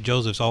thought St.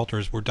 Joseph's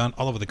altars were done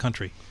all over the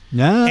country.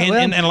 Yeah,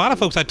 and a lot of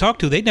folks I talked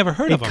to, they'd never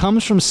heard of them. It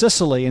comes from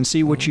Sicily, and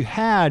see what you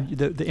had,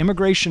 the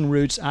immigration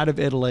routes out of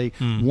Italy,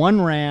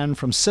 one ran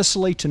from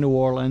Sicily to New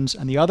Orleans,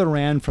 and the other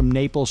ran from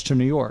Naples to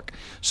New York.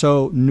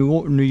 So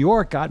New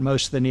York got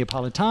most of the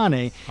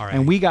Neapolitani,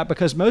 and we got,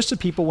 because most of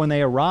the people, when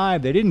they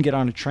arrived, they didn't get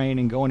on a train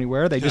and go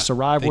anywhere. They just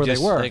arrived where they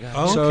were.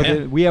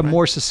 So we have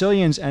more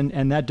Sicilians,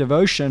 and that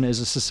devotion is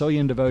a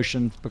Sicilian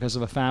devotion because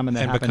of a famine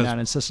that happened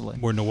down in Sicily.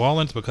 We're New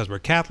Orleans, because we're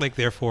Catholic,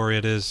 therefore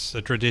it is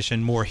a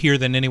tradition more here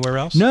than anywhere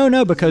else?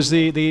 No, because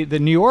the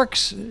New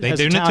York's has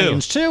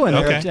Italians too,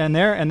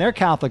 and they're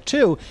Catholic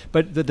too.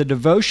 But the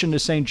devotion to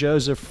Saint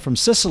Joseph from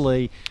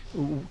Sicily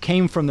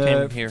came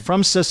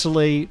from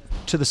Sicily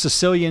to the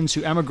Sicilians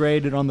who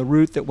emigrated on the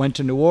route that went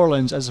to New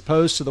Orleans, as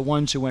opposed to the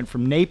ones who went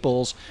from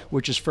Naples,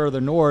 which is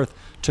further north,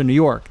 to New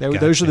York.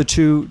 Those are the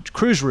two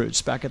cruise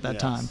routes back at that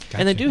time. Gotcha.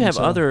 And they do have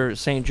other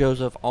St.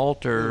 Joseph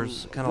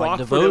altars, kind of like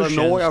Rockford, devotions.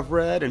 Illinois, I've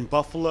read, and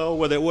Buffalo,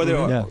 where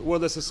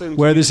the Sicilians.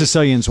 Where the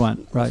Sicilians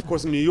went, right? Of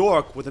course, in New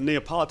York, with the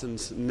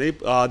Neapolitans,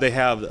 they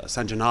have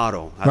San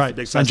Gennaro.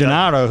 Right, San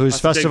Gennaro, whose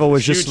festival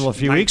was just a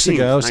few weeks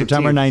ago,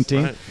 September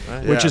 19th,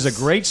 which is a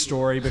great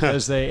story,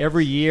 because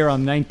every year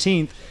on the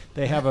 19th,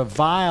 they have a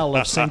vial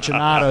of Saint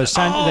Gennaro,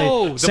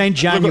 Saint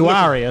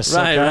Januarius,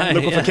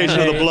 liquefaction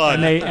of the blood,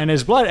 and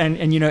his blood,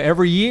 and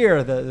every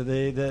year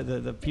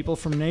the people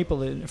from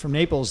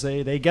Naples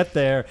they get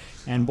there,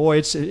 and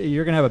boy,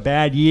 you're gonna have a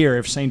bad year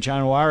if Saint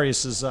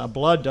Januarius's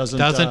blood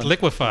doesn't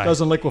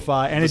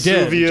liquefy, and it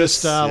did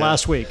just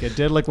last week. It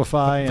did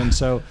liquefy, and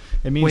so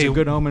it means a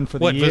good omen for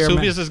the year.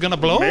 Vesuvius is gonna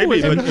blow?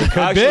 Maybe, but it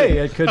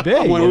could be.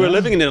 When we were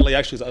living in Italy,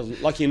 actually, I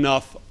was lucky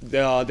enough. They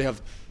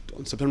have.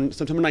 September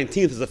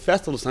 19th is the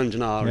festival of San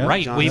Gennaro. Yeah.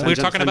 Right, we were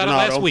talking about it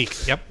last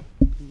week. Yep.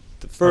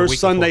 The first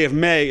Sunday of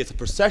May, it's a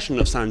procession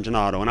of San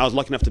Gennaro, and I was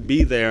lucky enough to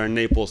be there in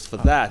Naples for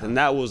that, and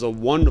that was a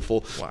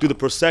wonderful, do the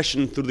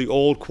procession through the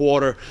old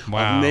quarter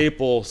of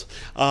Naples,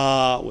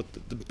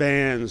 with the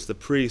bands, the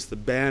priests, the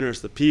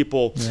banners, the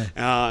people,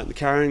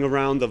 carrying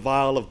around the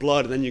vial of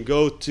blood, and then you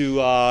go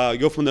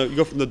from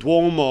the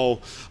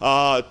Duomo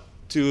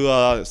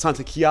to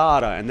Santa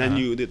Chiara, and then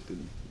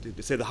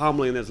they say the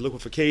homily, and there's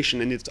liquefaction,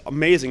 and it's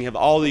amazing. You have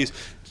all these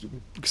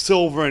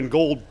silver and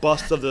gold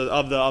busts of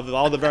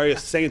all the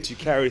various saints you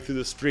carry through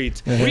the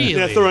street. Really?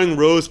 They're throwing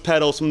rose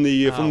petals from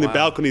the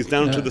balconies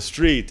down to the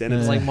street, and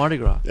it's like Mardi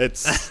Gras.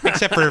 It's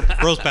except for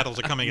rose petals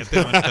are coming at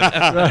them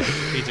instead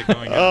of beads are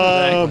going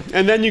up.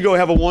 And then you go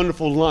have a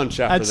wonderful lunch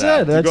after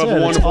that. That's it.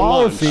 It's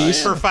all a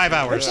feast for 5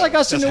 hours. It's like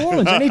us in New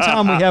Orleans.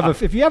 Anytime we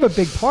have if you have a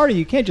big party,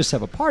 you can't just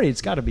have a party.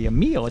 It's got to be a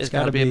meal. It's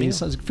got to be a meal.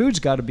 Food's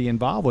got to be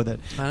involved with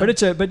it. But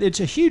it's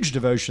a huge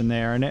devotion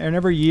there, and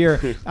every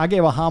year I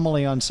gave a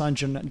homily on San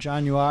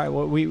January.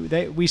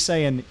 We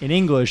say in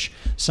English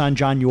San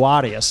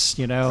Januarius,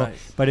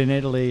 but in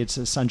Italy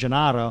it's San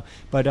Gennaro.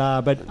 But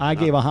I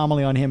gave a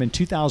homily on him in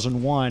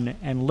 2001,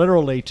 and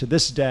literally to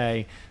this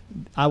day,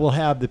 I will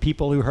have the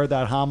people who heard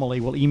that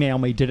homily will email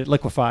me, did it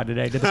liquefy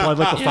today? Did the blood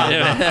liquefy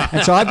today?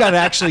 And so I've got to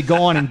actually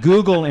go on and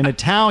Google in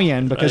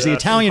Italian, because the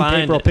Italian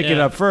paper will pick it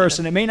up first.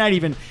 And it may not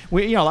even,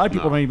 a lot of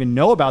people don't even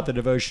know about the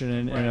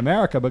devotion in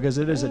America, because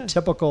it is a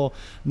typical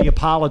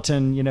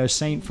Neapolitan,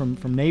 saint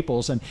from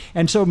Naples.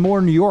 And so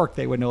more New York,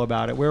 they would know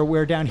about it.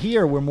 Where down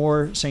here, we're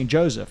more St.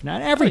 Joseph. Now,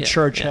 every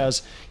church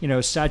has,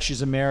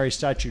 statues of Mary,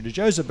 statue to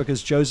Joseph,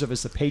 because Joseph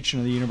is the patron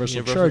of the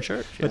Universal Church.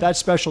 But that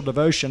special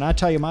devotion, I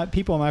tell you, my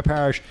people in my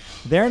parish,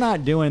 they're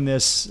not doing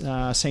this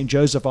St.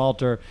 Joseph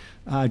altar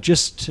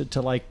just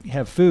to like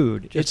have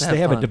food. They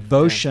have a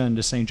devotion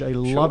to St. Joseph.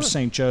 They love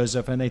St.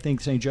 Joseph, and they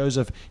think St.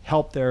 Joseph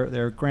helped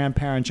their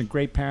grandparents and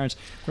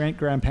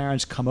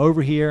great-grandparents come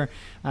over here.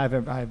 I have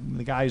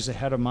the guy who's the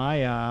head of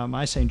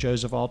my St.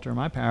 Joseph altar in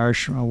my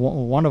parish.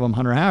 One of them,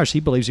 Hunter Harris, he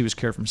believes he was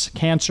cured from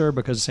cancer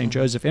because of St.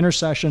 Joseph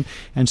intercession,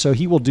 and so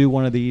he will do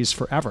one of these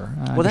forever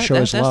to show his love for St.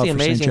 Joseph. That's the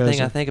amazing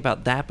thing I think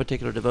about that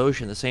particular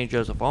devotion, the St.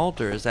 Joseph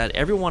altar, is that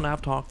everyone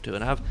I've talked to,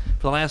 and for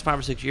the last 5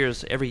 or 6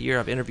 years, every year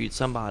I've interviewed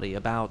somebody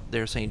about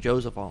their St.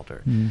 Joseph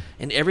altar,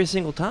 and every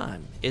single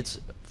time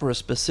it's for a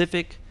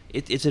specific.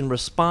 It's in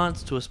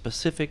response to a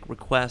specific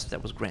request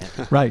that was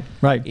granted. Right.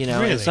 Really?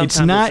 It's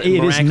not.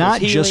 It is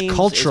not just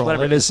cultural.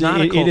 It is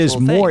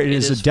more. It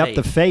is a depth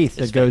of faith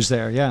that goes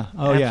there. Yeah.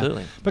 Oh,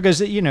 absolutely. Yeah.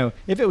 Because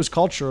if it was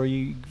cultural,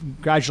 you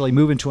gradually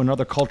move into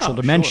another cultural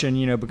dimension.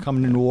 Sure.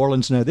 Becoming to New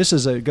Orleans. No,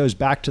 it goes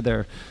back to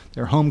their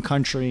home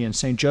country and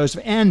St.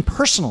 Joseph, and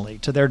personally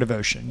to their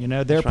devotion.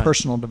 Their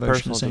personal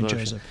devotion to St.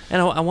 Joseph.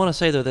 And I want to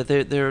say though that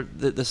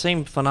the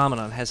same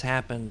phenomenon has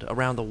happened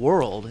around the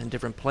world in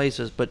different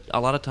places, but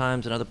a lot of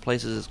times in other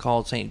places it's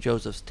called St.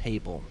 Joseph's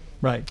table.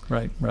 Right.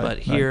 But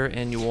here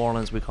in New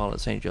Orleans we call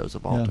it St.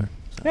 Joseph altar.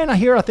 So. And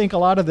I think a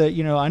lot of the,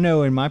 I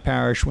know in my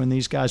parish when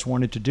these guys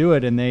wanted to do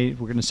it and they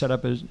were going to set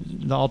up the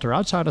altar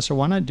outside, I said,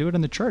 why not do it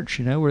in the church,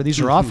 where these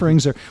are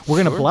offerings. We're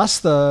going to bless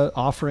the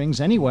offerings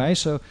anyway,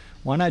 so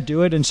why not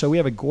do it? And so we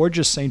have a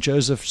gorgeous St.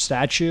 Joseph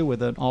statue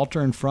with an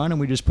altar in front,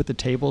 and we just put the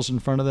tables in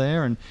front of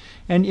there. And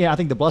I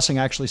think the blessing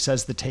actually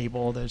says the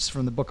table. That's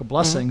from the Book of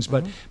Blessings.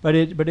 But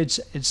it's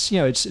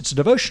a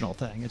devotional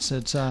thing.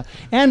 It's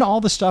and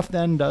all the stuff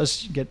then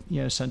does get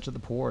sent to the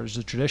poor as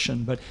a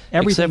tradition. But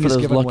everything except for is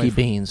those given lucky away.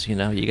 beans, you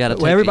got to.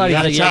 Well,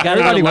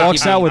 everybody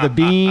walks out with a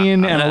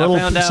bean and a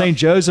little St.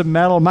 Joseph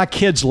medal. My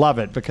kids love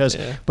it because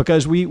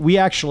we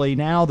actually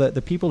now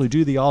the people who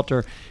do the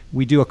altar.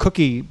 We do a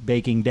cookie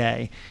baking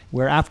day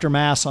where after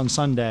Mass on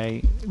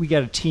Sunday, we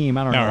get a team,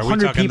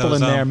 100 people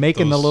in there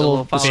making the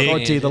little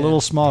biscotti, the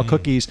little small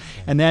cookies.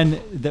 And then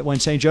when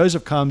St.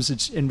 Joseph comes,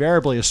 it's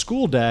invariably a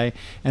school day.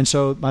 And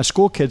so my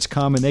school kids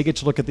come and they get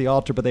to look at the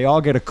altar, but they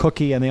all get a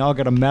cookie and they all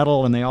get a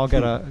medal and they all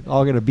get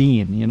a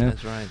bean,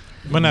 That's right.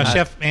 Well, now,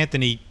 Chef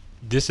Anthony,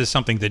 this is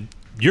something that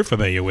you're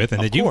familiar with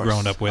and that you've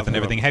grown up with and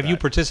everything. Have you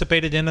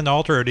participated in an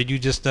altar, or did you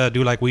just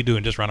do like we do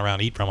and just run around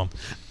and eat from them?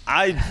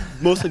 I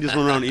mostly just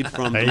run around and eat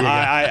from them.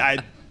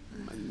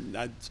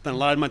 I spent a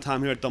lot of my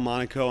time here at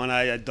Delmonico, and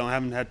I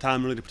haven't had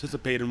time really to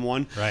participate in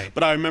one. Right.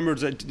 But I remember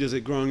as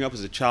growing up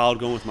as a child,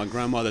 going with my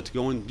grandmother to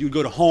go in. You'd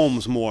go to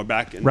homes more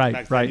back in.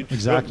 Right.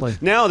 Exactly.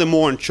 Now they're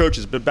more in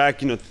churches, but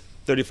back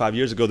 35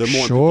 years ago, they're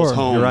more in people's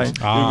homes. You're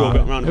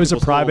right. It was a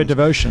private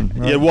devotion.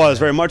 Right? Yeah, it was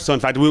very much so. In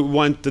fact, we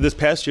went to this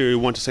past year. We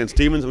went to St.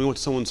 Stephen's, and we went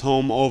to someone's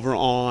home over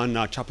on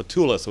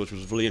Chapatoulas, which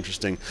was really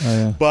interesting. Oh,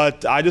 yeah.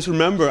 But I just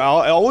remember,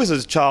 I always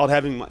as a child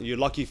having your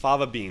lucky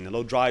fava bean, a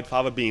little dried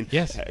fava bean.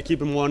 Yes. I keep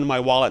them one in my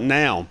wallet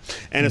now.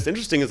 And it's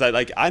interesting is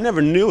that I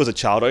never knew as a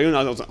child, or even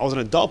I was an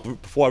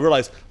adult before I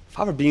realized.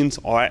 Fava beans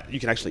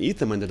you can actually eat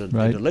them and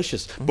they're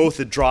delicious. Both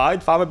the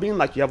dried fava bean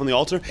like you have on the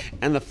altar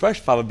and the fresh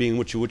fava bean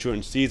which are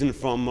in season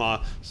from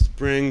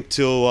spring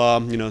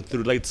till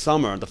through late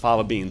summer, the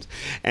fava beans.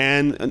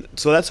 And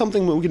so that's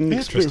something we can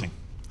Interesting.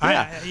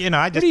 Yeah.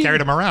 I just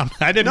carried them around.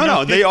 I didn't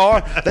know. No, they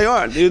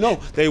are.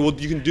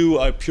 You can do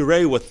a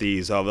puree with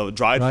these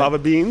dried fava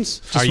beans.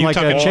 Just like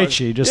a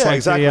chichi, just like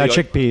exactly, the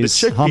chickpeas,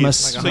 the chickpeas.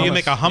 Hummus. So you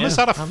make a hummus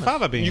out of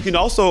fava beans. You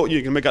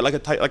can make it like a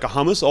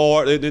hummus,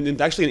 or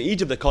actually in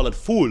Egypt they call it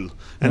foul,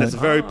 and it's a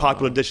very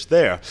popular dish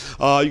there.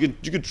 You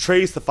could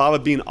trace the fava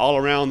bean all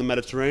around the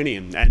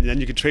Mediterranean, and then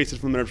you could trace it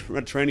from the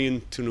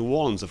Mediterranean to New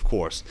Orleans, of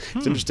course.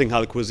 It's interesting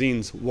how the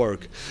cuisines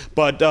work.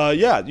 But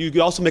you could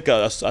also make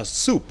a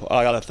soup,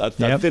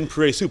 thin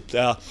puree soup.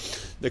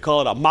 They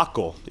call it a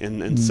macco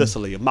in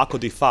Sicily, a macco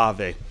di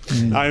fave. I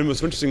remember it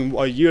was interesting.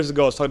 Years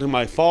ago, I was talking to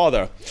my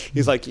father.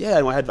 He's like,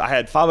 "Yeah, I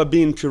had fava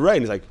bean puree."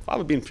 And he's like,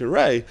 "Fava bean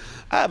puree?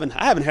 I haven't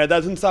had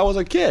that since I was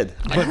a kid."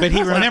 But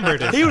he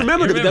remembered it. He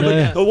remembered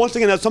it. But once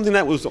again, that's something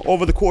that was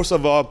over the course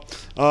of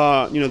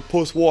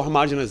post-war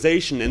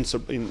homogenization, and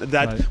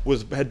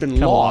had been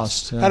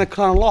lost, kind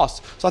of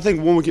lost. So I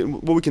think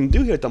what we can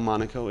do here at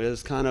Delmonico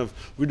is kind of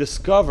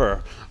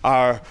rediscover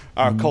our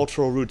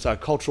cultural roots, our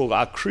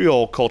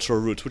Creole cultural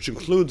roots, which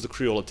include includes the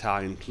Creole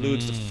Italian,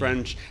 includes the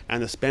French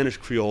and the Spanish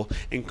Creole,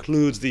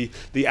 includes the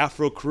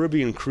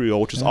Afro-Caribbean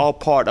Creole, which is all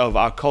part of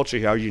our culture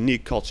here, our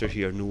unique culture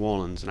here in New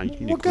Orleans. And our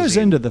unique What goes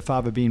cuisine. into the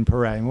fava bean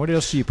puree? And what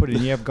else do you put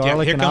in? You have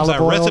garlic here and comes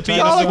olive our oil. recipe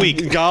type? of the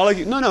week.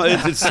 Garlic? No,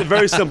 it's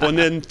very simple. And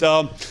then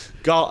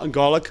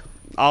garlic,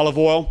 olive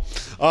oil.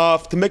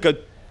 To make a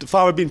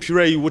fava bean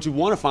puree, what you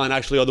want to find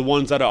actually are the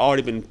ones that are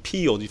already been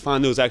peeled. You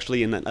find those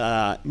actually in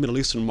Middle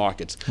Eastern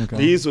markets. Okay.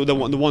 These are the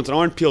ones that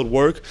aren't peeled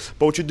work.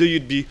 But what you do,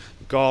 you'd be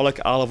garlic,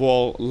 olive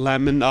oil,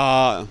 lemon,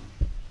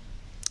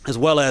 as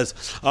well as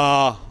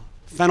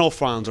fennel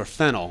fronds or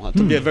fennel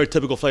to be a very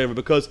typical flavor,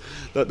 because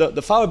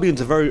the fava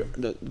beans are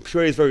the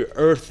puree is very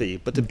earthy,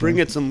 but to bring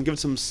it give it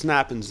some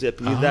snap and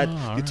zip, you need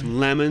you need some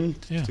lemon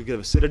to give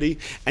acidity,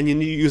 and you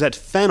need to use that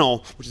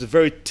fennel, which is a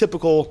very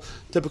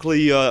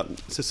typically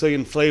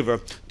Sicilian flavor,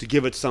 to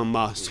give it some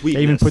sweetness.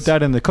 They even put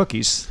that in the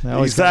cookies. They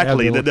always have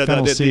Exactly, the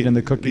fennel seed in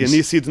the cookies. The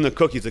anise seeds in the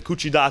cookies, the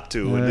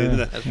cuccidatu,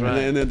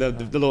 and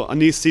the little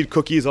anise seed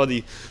cookies, or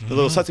the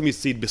little sesame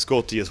seed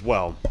biscotti as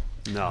well.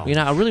 No. You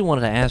know, I really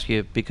wanted to ask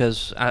you,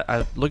 because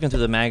I looking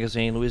through the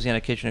magazine,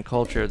 Louisiana Kitchen and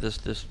Culture,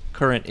 this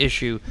current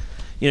issue,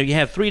 you know, you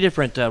have 3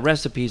 different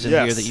recipes in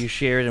here that you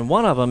shared, and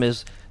one of them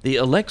is the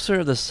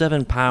elixir of the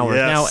 7 powers.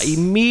 Yes. Now,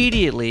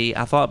 immediately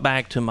I thought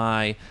back to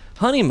my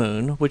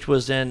honeymoon, which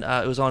was it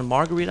was on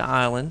Margarita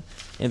Island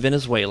in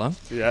Venezuela.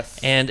 Yes.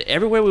 And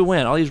everywhere we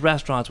went, all these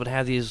restaurants would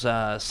have these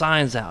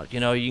signs out. You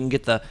know, you can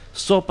get the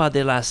sopa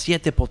de las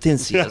siete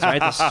potencias, right?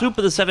 The soup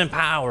of the 7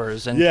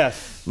 powers. And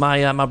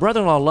my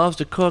brother-in-law loves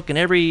to cook, and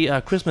every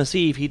Christmas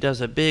Eve he does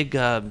a big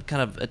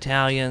kind of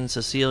Italian,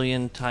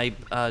 Sicilian type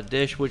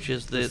dish, which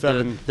is the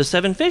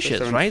 7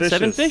 fishes, right?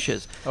 7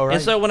 fishes. Oh, right.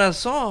 And so when I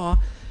saw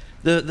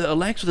the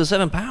elixir of the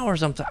 7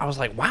 powers, I was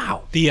like,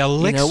 wow. The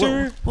elixir?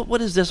 You know, what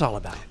is this all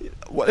about?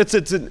 Well, it's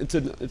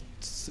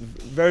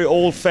very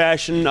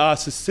old-fashioned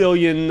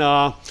Sicilian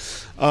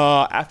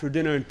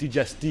after-dinner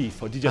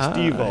digestif or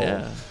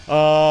digestivo,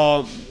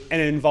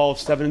 and it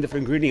involves 7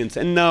 different ingredients.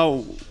 And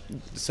now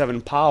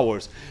 7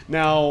 powers.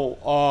 Now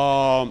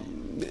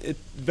it's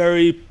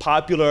very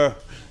popular.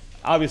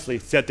 Obviously,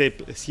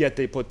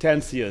 siete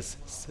potencias,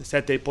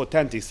 sette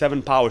potenti,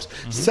 7 powers.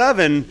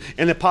 7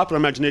 in the popular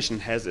imagination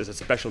is a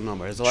special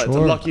number. It's a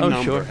lucky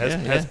number.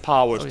 Has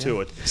powers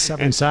to it.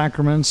 7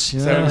 sacraments.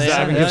 7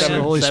 7 gifts of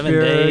the Holy 7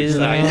 Spirit. days.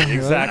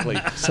 Exactly.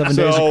 7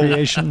 days of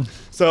creation.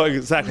 So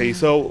exactly.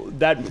 So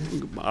that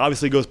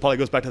obviously goes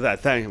back to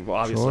that thing.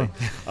 Obviously.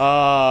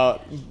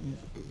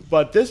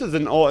 But this is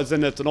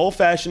it's an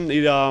old-fashioned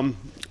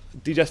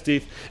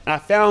digestif, and I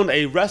found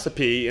a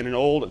recipe in an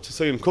old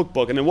Sicilian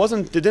cookbook, and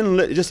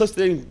it just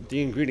listed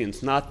the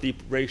ingredients, not the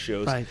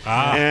ratios. Right.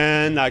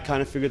 And I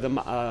kind of figured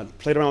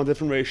played around with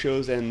different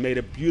ratios and made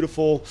a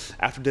beautiful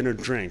after-dinner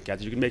drink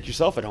that you can make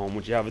yourself at home,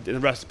 which you have in the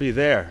recipe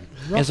there.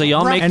 And so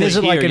y'all make And this is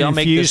it like here. an Y'all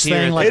make this infused here.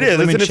 thing, like It is.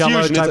 It's an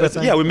limoncello infusion. type of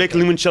thing? Yeah, we make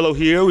limoncello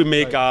here. We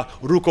make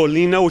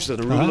rucolino, which is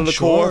a root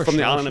liqueur from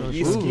the island of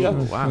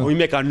Ischia. Wow. We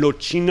make our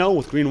nocino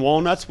with green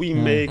walnuts. We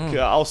make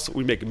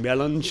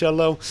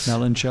meloncello.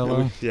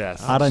 Meloncello. Yes.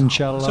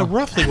 Arancello. So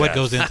roughly what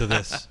goes into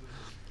this?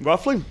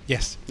 Roughly?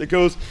 Yes.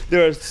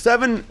 There are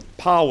 7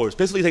 powers.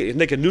 Basically, they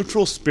make a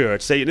neutral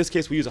spirit. Say, in this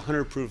case, we use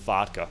 100 proof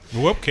vodka.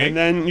 Okay. And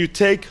then you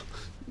take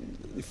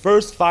the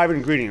first 5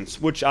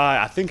 ingredients, which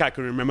I think I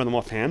can remember them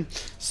offhand.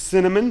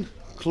 Cinnamon,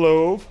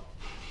 clove,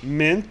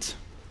 mint,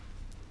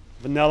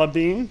 vanilla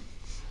bean,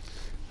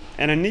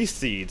 and anise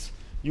seeds.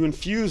 You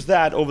infuse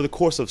that over the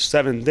course of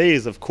 7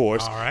 days, of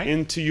course,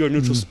 into your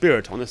neutral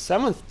spirit. On the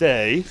 7th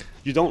day,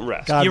 you don't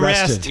rest. God You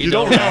rest rest. it. You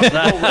don't rest.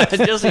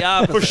 Just the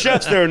opposite. For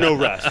chefs, there are no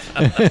rest.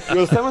 On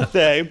the 7th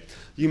day,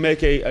 you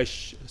make a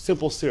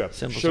simple syrup,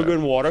 sugar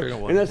and water.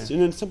 And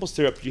in simple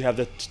syrup, you have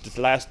the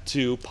last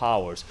 2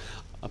 powers.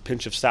 A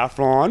pinch of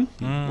saffron,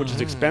 which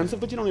is expensive,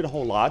 but you don't need a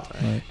whole lot,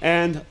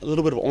 and a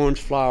little bit of orange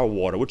flower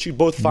water, which you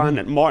both find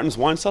at Martin's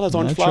Wine Cellars,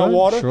 orange flower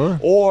water,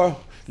 or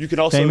you can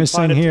also Famous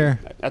find thing it here.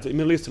 at the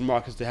Middle Eastern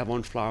markets. They have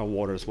orange flower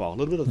water as well. A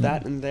little bit of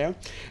that in there,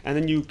 and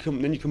then you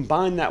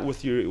combine that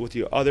with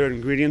your other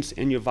ingredients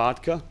in your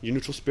vodka, your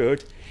neutral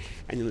spirit,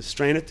 and you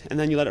strain it, and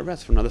then you let it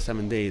rest for another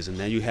 7 days, and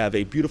then you have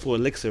a beautiful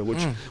elixir,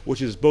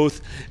 which is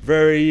both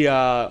very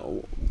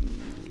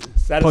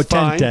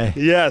satisfying. Potente.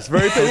 Yes,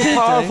 very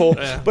powerful.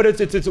 But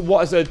it's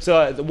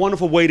a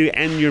wonderful way to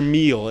end your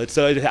meal. I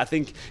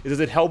think, does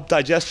it help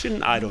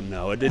digestion? I don't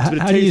know.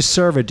 How do you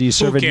serve it? Do you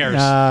serve it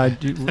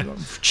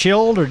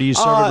chilled, or do you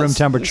serve it room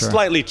temperature?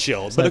 Slightly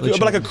chilled, but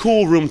like a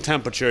cool room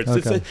temperature.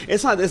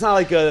 It's not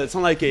like a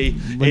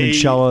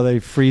limoncello. They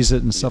freeze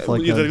it and stuff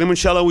like that. The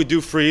limoncello we do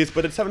freeze,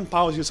 but at 7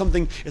 powers,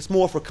 it's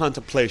more for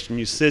contemplation.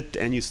 You sit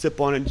and you sip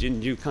on it,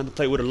 and you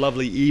contemplate what a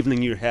lovely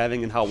evening you're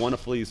having, and how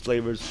wonderful these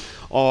flavors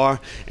are,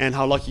 and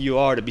how lucky you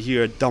are to be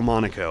here at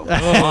Delmonico.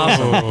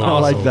 Awesome. I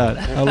like that.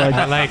 I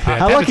like that.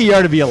 How lucky you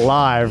are to be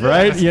alive,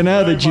 right? You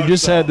know, that you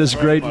just had this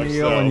great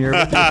meal and you're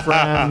with your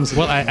friends.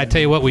 Well, I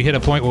tell you what, we hit a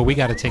point where we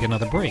got to take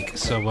another break.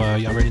 So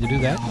y'all ready to do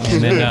that?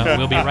 And then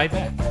we'll be right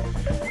back.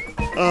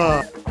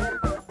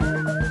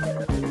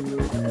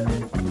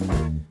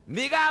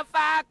 Me got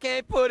fire,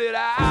 can't put it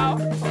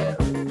out.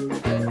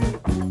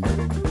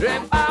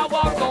 Drink by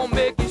walk gonna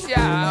make you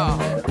shout.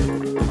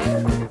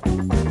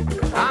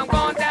 I'm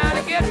going down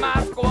to get my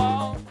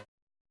squaw.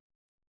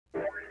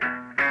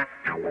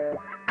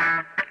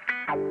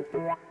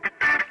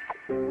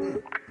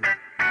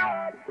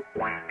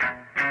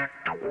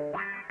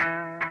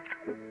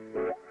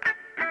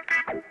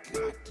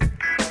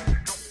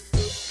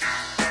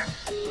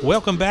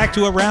 Welcome back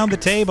to Around the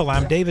Table.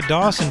 I'm David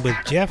Dawson with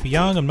Jeff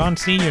Young and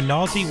Monsignor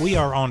Nolte. We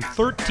are on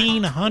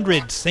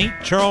 1300 St.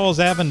 Charles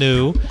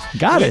Avenue.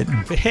 Got it.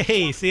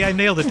 Hey, see, I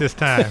nailed it this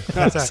time.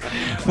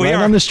 Right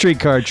on the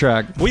streetcar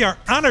track. We are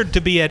honored to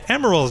be at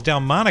Emeril's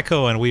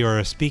Delmonico, and we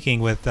are speaking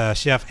with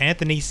Chef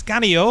Anthony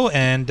Scanio,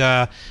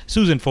 and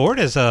Susan Ford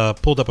has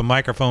pulled up a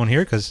microphone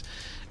here because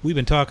we've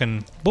been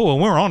talking, when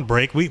we're on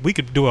break, we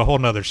could do a whole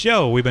nother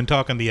show. We've been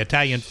talking the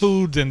Italian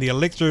foods and the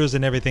elixirs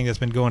and everything that's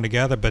been going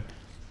together, but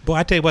boy,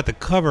 I tell you what, the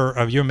cover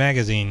of your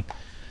magazine,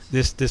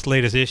 this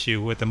latest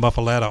issue with the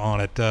muffaletta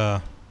on it,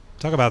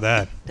 talk about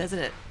that. Doesn't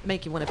it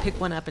make you want to pick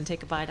one up and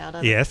take a bite out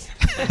of it? Yes.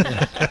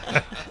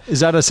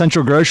 Is that a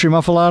Central Grocery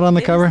muffaletta on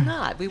the cover? It's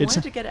not. We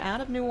wanted to get out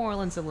of New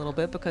Orleans a little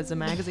bit because the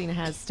magazine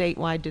has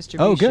statewide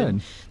distribution. Oh,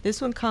 good. This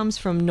one comes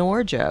from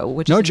Norjo,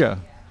 which Norjo. is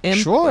an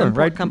Sure, import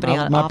right. company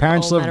out My off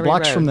parents Old live Metairie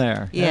blocks Road. from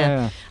there.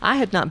 Yeah. I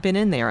had not been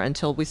in there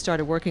until we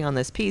started working on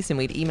this piece, and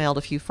we'd emailed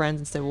a few friends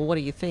and said, well, what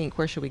do you think?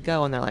 Where should we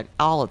go? And they're like,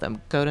 all of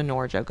them. Go to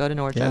Norjo. Go to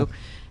Norjo. Yeah.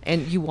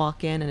 And you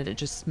walk in, and it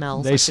just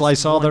smells They like slice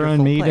this all their own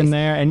wonderful meat place. in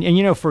there. And,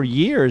 you know, for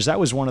years, that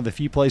was one of the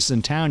few places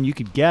in town you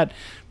could get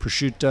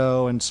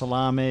prosciutto and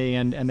salami.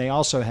 And they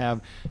also have,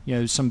 you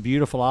know, some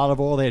beautiful olive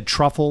oil. They had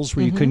truffles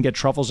where you couldn't get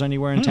truffles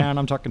anywhere in town.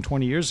 I'm talking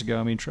 20 years ago.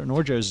 I mean,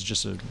 Norjo is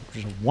just a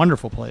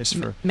wonderful place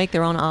for. Make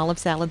their own olive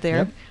salad there.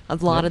 Yep. A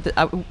lot of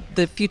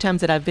the few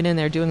times that I've been in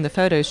there doing the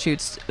photo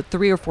shoots,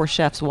 3 or 4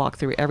 chefs walk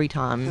through every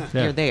time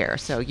you're there,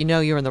 so you know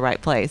you're in the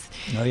right place.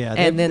 Oh yeah,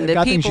 And then they've the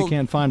got things people you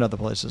can't find other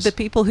places. The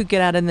people who get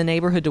out in the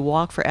neighborhood to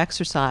walk for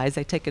exercise,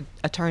 they take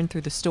a turn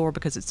through the store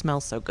because it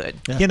smells so good.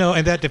 Yeah. You know,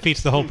 and that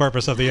defeats the whole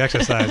purpose of the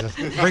exercise.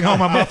 Bring home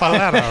a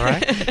muffaletta,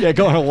 right? Yeah,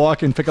 go on a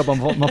walk and pick up a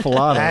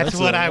muffaletta. That's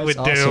what I would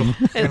do.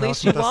 At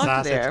least you with the walked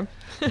sausage. there.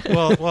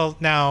 well,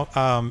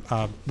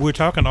 now we're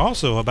talking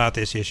also about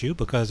this issue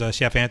because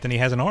Chef Anthony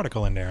has an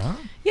article in there, huh?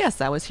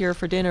 Yes, I was here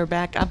for dinner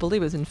back, I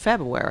believe it was in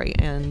February,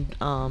 and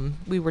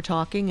we were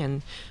talking,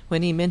 and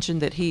when he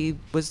mentioned that he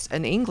was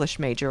an English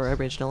major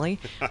originally,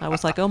 I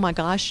was like, oh my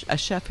gosh, a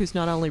chef who's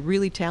not only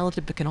really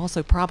talented but can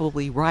also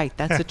probably write.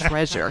 That's a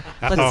treasure.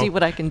 Let's see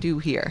what I can do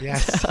here.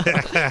 Yes.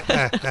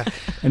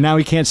 And now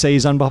he can't say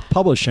he's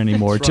unpublished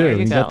anymore, That's too. right.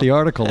 He got the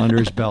article under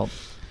his belt.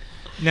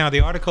 Now,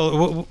 the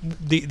article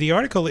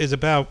is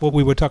about what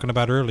we were talking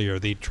about earlier,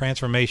 the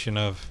transformation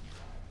of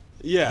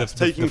Yes,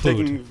 the food.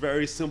 taking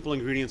very simple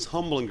ingredients,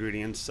 humble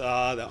ingredients,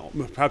 that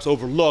perhaps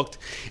overlooked,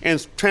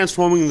 and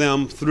transforming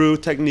them through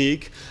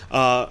technique,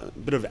 a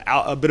bit of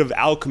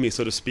alchemy,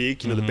 so to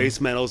speak. You know, the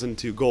base metals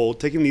into gold.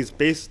 Taking these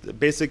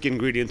basic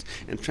ingredients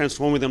and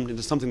transforming them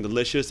into something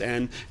delicious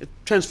and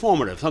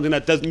transformative, something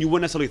that you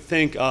wouldn't necessarily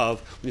think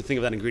of when you think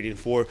of that ingredient.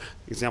 For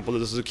example,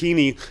 the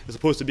zucchini is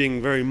opposed to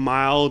being very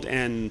mild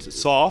and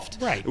soft.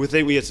 Right. We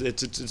think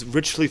it's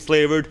richly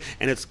flavored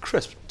and it's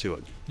crisp to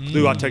it.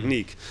 Through our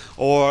technique.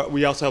 Or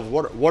we also have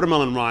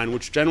watermelon rind,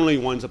 which generally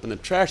winds up in the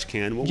trash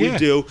can. What we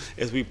do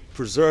is we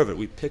preserve it,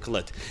 we pickle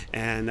it,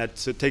 and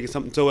that's taking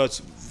something, so it's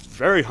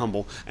very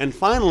humble. And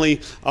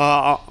finally,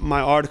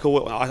 my article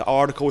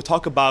will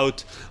talk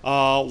about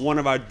one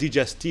of our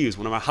digestives,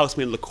 one of our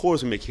house-made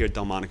liqueurs we make here at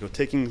Delmonico,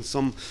 taking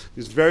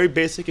these very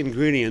basic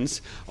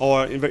ingredients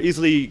or very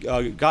easily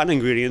gotten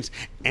ingredients,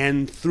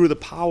 and through the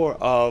power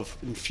of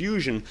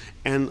infusion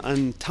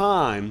and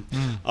time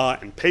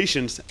and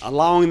patience,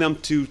 allowing them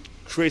to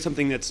create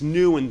something that's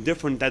new and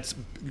different, that's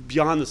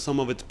beyond the sum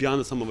of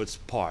its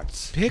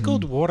parts.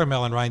 pickled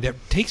watermelon rind. That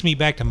takes me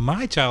back to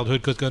my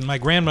childhood because my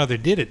grandmother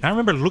did it. I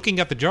remember looking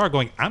at the jar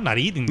going, I'm not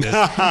eating this.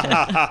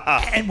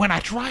 And when I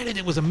tried it,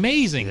 it was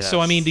amazing. Yes.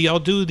 So, I mean, do y'all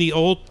do the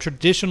old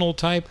traditional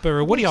type,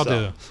 or what do y'all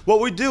do? What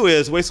we do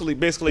is basically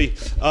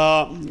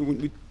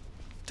we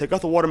take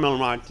off the watermelon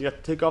rind. You have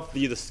to take off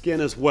the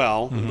skin as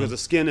well, because the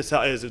skin is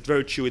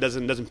very chewy.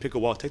 Doesn't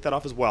pickle well. Take that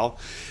off as well,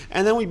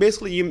 and then we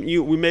basically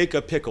we make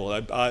a pickle.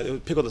 A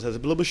pickle that has a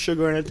little bit of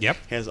sugar in it. Yep.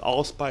 Has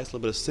allspice, a little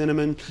bit of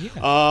cinnamon,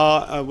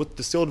 Yeah. with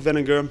distilled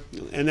vinegar,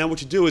 and then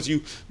what you do is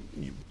you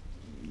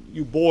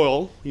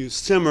boil, you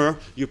simmer,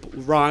 you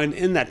rind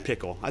in that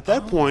pickle. At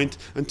that point,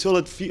 until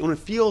when it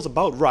feels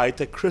about right,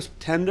 that crisp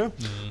tender,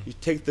 you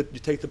take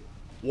the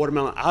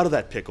watermelon out of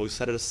that pickle. You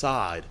set it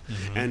aside,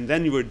 and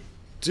then you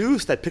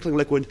reduce that pickling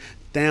liquid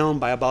down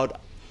by about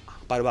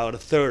a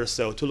third or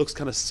so till it looks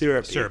kind of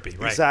syrupy. Syrupy,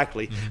 right.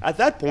 Exactly. At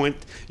that point,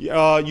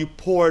 you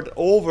pour it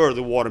over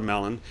the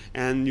watermelon,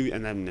 and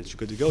then you're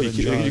good to go. You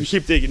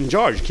keep it in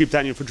jars. You keep that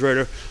in your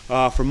refrigerator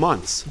for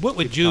months. What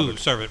would you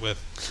serve it with?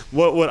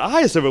 What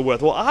I serve it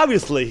with? Well,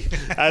 obviously,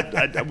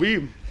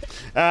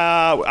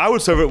 I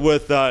would serve it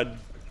with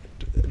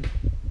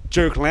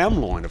jerk lamb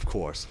loin, of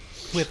course.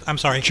 With I'm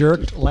sorry.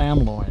 Jerked lamb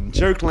loin.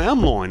 Jerked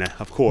lamb loin,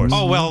 of course.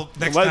 Oh well,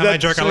 next Well, time I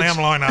that- jerk a so lamb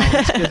loin, I'll.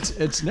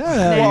 It's no,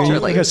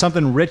 Naturally. you got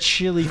something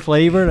richly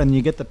flavored, and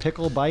you get the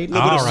pickle bite.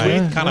 All of right,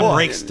 sweet. kind of Well,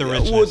 breaks the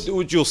richness.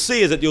 What you'll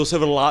see is that you'll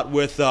serve it a lot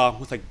with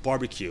like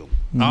barbecue.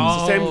 Oh,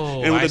 It's the same,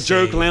 and with I the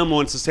jerk see. lamb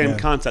loin, it's the same Yeah.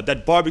 concept.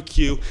 That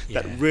barbecue,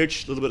 that Yeah.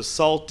 rich, little bit of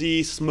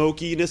salty,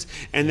 smokiness,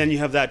 and then you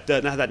have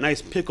that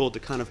nice pickle to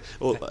kind of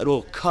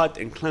it'll cut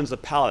and cleanse the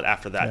palate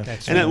after that.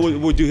 That's And then what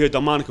we do here at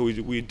Delmonico,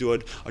 we do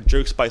a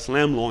jerk spice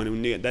lamb loin,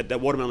 and that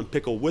watermelon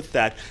pickle with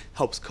that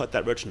helps cut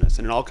that richness,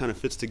 and it all kind of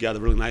fits together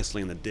really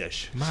nicely in the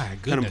dish. My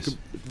Kind goodness. of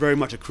very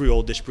much a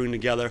Creole dish, bringing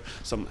together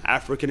some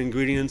African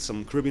ingredients,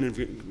 some Caribbean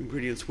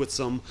ingredients with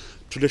some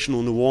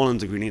traditional New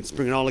Orleans ingredients,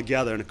 bring it all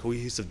together in a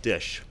cohesive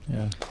dish.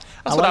 Yeah.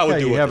 That's I what like I would how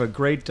do you with have it.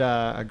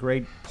 a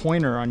great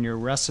pointer on your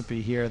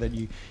recipe here that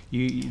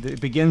it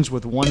begins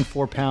with 1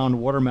 4-pound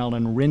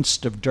watermelon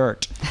rinsed of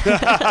dirt,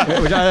 which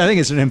I think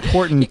is an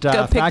important You go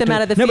pick them factor.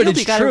 out of the no, but field, it's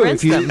you gotta true.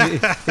 rinse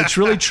It's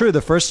really true.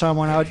 The first time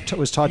when I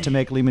was taught to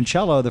make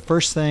limoncello, the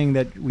first thing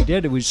that we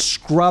did was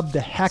scrub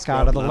the heck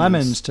out of the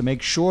lemons to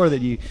make sure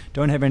that you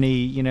don't have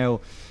any,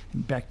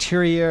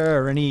 bacteria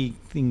or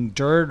anything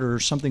dirt or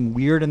something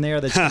weird in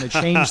there that's going to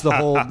change the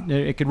whole.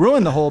 It could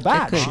ruin the whole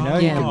batch. could,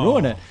 You yeah. could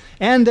ruin it.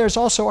 And there's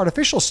also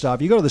artificial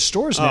stuff. You go to the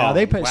stores now;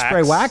 they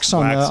spray wax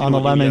on wax, the you know,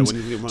 lemons.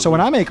 when So when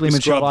I make we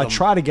scrub limoncello, I them,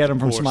 try to get them of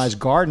from course. somebody's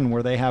garden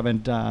where they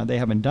haven't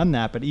done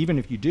that. But even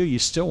if you do, you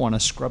still want to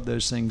scrub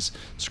those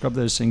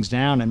things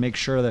down and make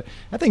sure that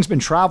thing's been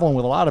traveling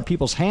with a lot of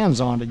people's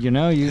hands on it. You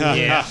don't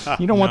Yeah. want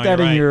No, that you're in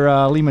right. your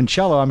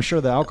limoncello. I'm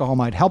sure the alcohol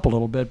might help a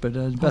little bit, but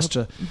it's best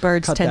to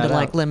Birds cut tend that to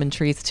like out. lemon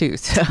trees too.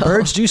 So.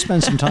 Birds do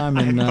spend some time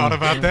in. Thought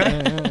about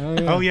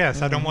that? Oh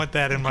yes, I don't want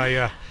that in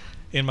my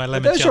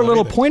limoncello. Those are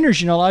little either.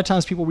 pointers. A lot of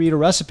times people read a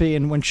recipe,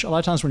 and a lot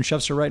of times when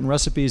chefs are writing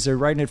recipes, they're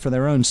writing it for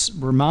their own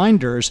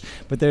reminders.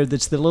 But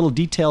it's the little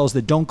details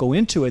that don't go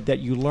into it that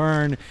you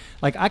learn.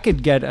 Like I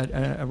could get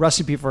a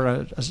recipe for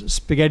a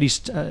spaghetti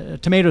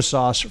tomato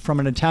sauce from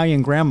an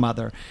Italian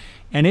grandmother.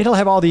 And it'll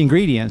have all the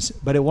ingredients,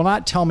 but it will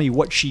not tell me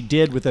what she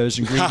did with those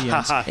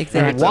ingredients. Exactly.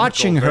 And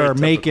watching Very her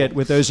make typical. it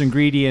with those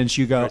ingredients,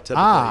 you go, Very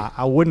typical.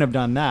 I wouldn't have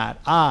done that.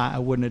 I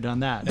wouldn't have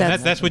done that.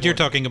 And that's what you're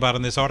talking about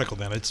in this article.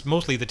 Then it's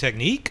mostly the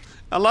technique.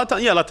 A lot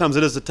of times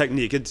it is the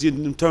technique. It's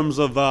in terms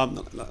of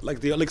like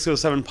the elixir of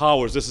 7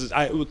 powers. This is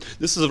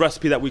a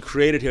recipe that we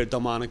created here at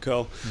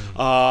Delmonico,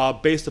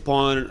 based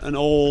upon an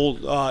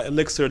old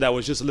elixir that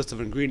was just a list of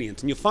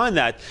ingredients, and you find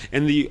that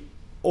in the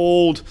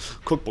old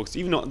cookbooks,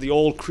 even the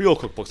old Creole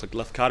cookbooks like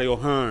Lefkade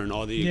O'Hearn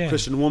or the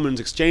Christian Woman's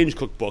Exchange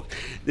cookbook.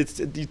 It's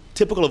the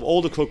typical of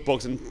older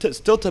cookbooks and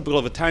still typical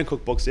of Italian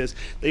cookbooks is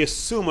they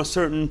assume a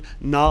certain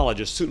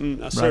knowledge, a certain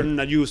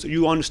that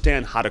you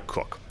understand how to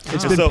cook.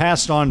 It's And been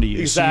passed on to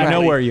you, so you know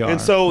where you are. And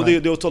so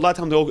Right. so a lot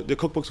of times the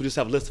cookbooks will just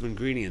have lists of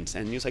ingredients,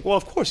 and you're like, well,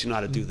 of course you know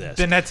how to do this.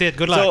 Then that's it.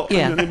 Good So, luck.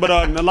 Yeah. but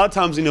a lot of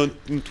times, in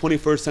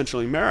 21st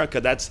century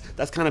America, that's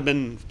kind of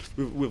been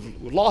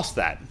we've lost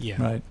that.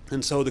 Yeah. Right.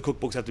 And so the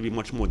cookbooks have to be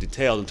much more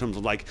detailed in terms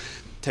of like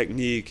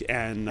technique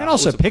and And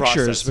also what's the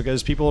pictures, process.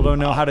 because people don't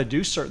know how to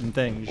do certain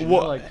things.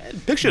 Well,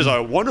 pictures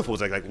are wonderful.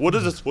 It's like what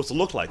is this supposed to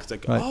look like? It's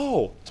like, Right.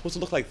 oh, it's supposed to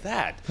look like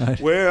that. Right.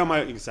 Where am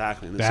I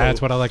exactly? And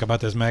That's what I like about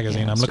this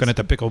magazine. I'm looking at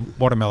the pickled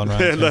watermelon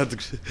rinds.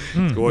 That's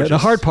The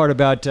gorgeous. hard part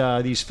about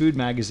these food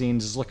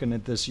magazines is looking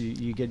at this.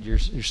 You get your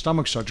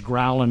stomach starts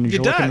growling as It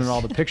you're looking does. at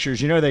all the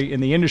pictures. They in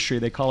the industry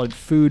they call it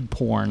food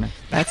porn.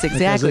 That's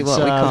exactly Because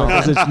what we call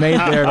because it. it's made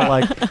there to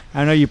like.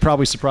 I know you're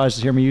probably surprised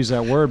to hear me use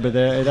that word, but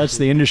that's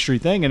the industry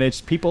thing, and it's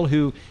people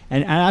who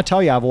and I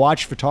tell you, I've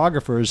watched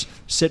photographers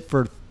sit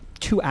for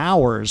 2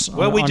 hours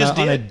Well, we just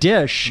on a did.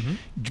 dish,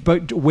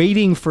 but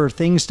waiting for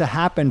things to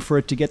happen for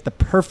it to get the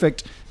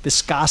perfect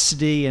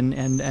viscosity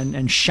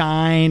and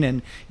shine,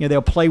 and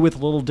they'll play with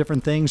little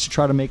different things to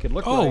try to make it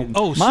look right.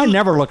 And mine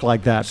never looked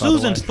like that. by the way.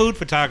 Susan's food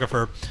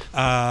photographer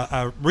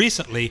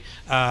recently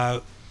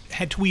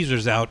had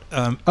tweezers out,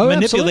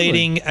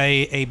 manipulating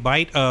a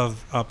bite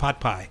of pot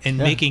pie and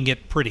making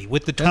it pretty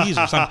with the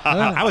tweezers.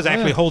 I was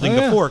actually holding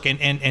the fork, and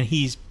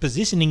he's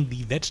positioning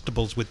the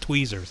vegetables with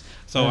tweezers.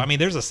 So, I mean,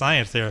 there's a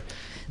science there.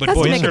 But That's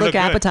boy, to it make it sure look looked good.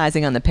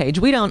 appetizing on the page.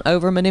 We don't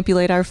over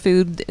manipulate our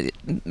food.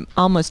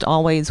 Almost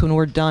always, when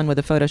we're done with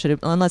a photo shoot,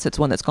 unless it's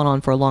one that's gone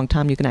on for a long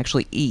time, you can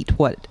actually eat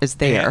what is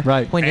there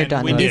Right. when you're And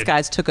done. we And these did.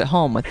 guys took it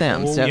home with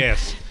them, Oh, so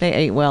yes. they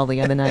ate well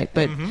the other night.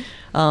 But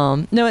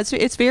no,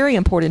 it's very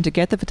important to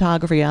get the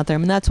photography out there. I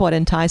mean, that's what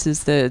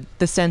entices the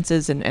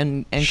senses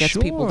and gets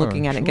people Sure,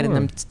 looking at it and getting sure.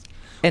 them.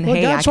 And Well,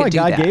 hey, that's I why could do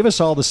God that. gave us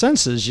all the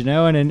senses,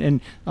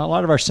 and a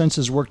lot of our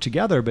senses work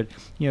together. But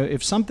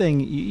if something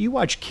you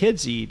watch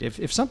kids eat,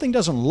 if something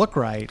doesn't look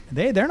right,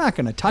 they're not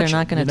going to touch it. They're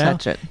not gonna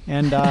touch it.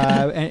 And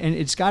and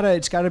it's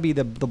gotta be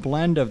the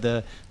blend of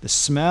the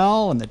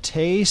smell and the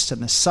taste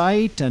and the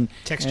sight and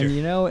Texture.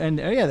 and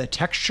the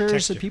textures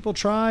Texture. that people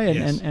try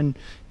Yes. and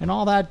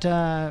all that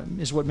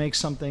is what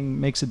makes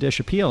a dish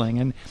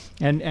appealing.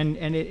 And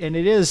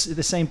it is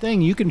the same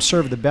thing. You can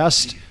serve the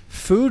best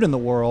food in the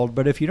world,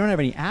 but if you don't have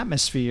any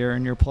atmosphere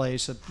in your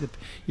place,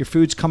 your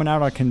food's coming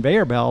out on a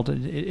conveyor belt.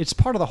 It's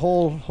part of the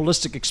whole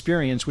holistic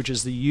experience, which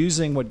is the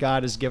using what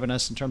God has given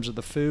us in terms of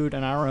the food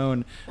and our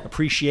own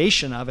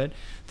appreciation of it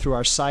through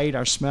our sight,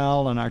 our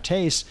smell, and our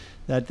taste.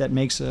 That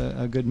makes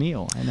a good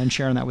meal, and then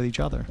sharing that with each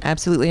other.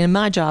 Absolutely. And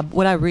my job,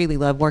 what I really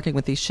love working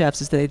with these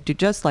chefs is they do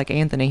just like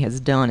Anthony has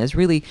done, is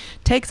really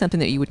take something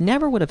that you would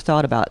have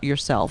thought about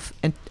yourself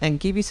and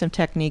give you some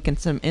technique and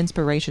some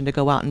inspiration to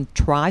go out and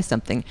try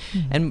something.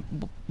 Mm-hmm.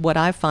 And what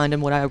I find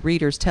and what our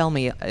readers tell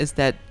me is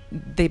that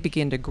they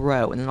begin to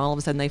grow, and then all of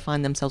a sudden they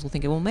find themselves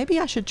thinking, well, maybe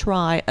I should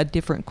try a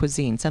different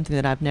cuisine, something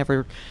that I've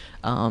never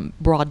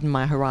broadened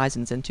my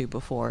horizons into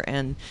before.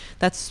 And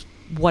that's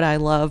what I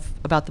love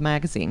about the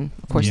magazine.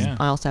 Of course,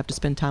 I also have to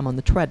spend time on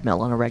the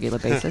treadmill on a regular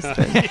basis.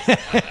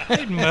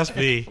 It must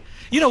be.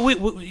 You know,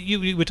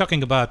 you were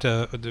talking about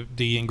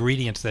the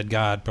ingredients that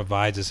God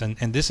provides us,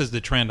 and this is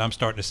the trend I'm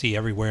starting to see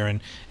everywhere.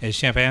 And as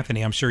Chef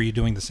Anthony, I'm sure you're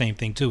doing the same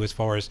thing too, as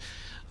far as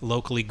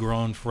locally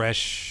grown,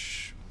 fresh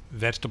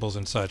vegetables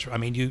and such. I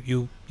mean,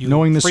 you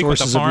knowing the frequent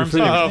sources the farms of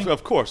your and food. everything?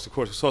 Of course.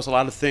 We source a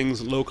lot of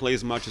things locally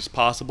as much as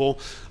possible.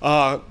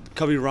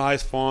 Covey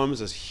Rise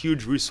Farms is a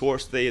huge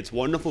resource. It's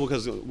wonderful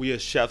because we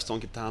as chefs don't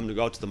get time to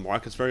go out to the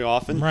markets very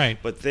often. Right.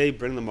 But they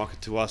bring the market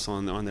to us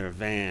on their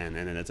van,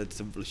 and it's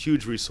a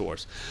huge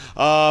resource.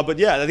 But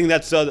yeah, I think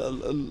that's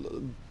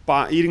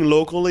eating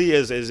locally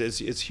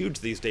is huge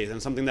these days,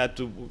 and something that,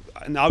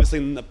 and obviously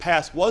in the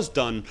past was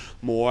done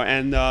more.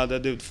 And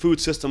the food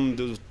system,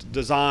 the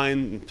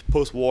design,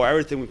 post-war,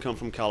 everything would come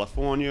from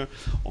California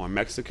or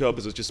Mexico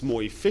because it's just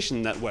more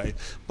efficient that way.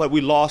 But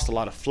we lost a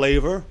lot of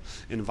flavor.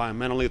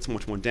 Environmentally, it's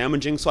much more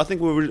damaging. So I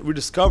think we're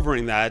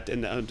rediscovering that,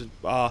 and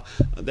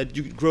that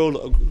you grow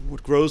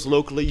what grows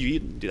locally. You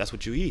eat. That's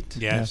what you eat.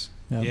 Yes.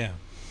 Yeah.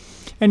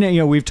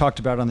 And we've talked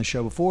about it on the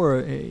show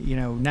before.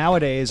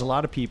 Nowadays a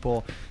lot of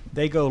people,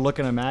 they go look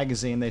in a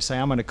magazine, they say,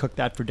 I'm going to cook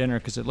that for dinner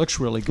because it looks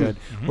really good.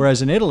 Mm-hmm.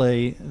 Whereas in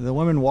Italy, the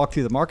women walk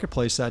through the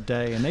marketplace that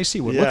day and they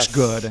see what looks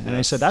good, and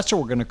they said, that's what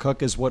we're going to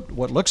cook, is what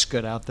looks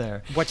good out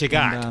there. What you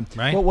got, and,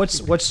 right? Well,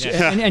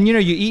 and you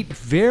eat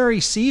very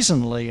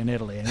seasonally in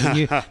Italy.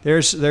 And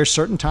there's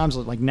certain times,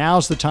 like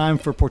now's the time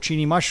for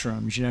porcini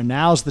mushrooms.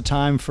 Now's the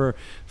time for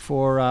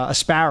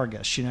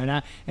asparagus.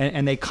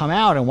 And they come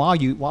out, and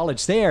while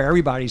it's there,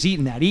 everybody's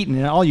eating,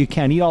 and all you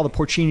can eat all the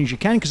porcinis you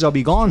can because they'll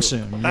be gone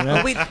soon.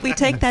 We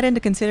take that into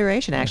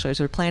consideration, actually, as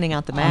we're planning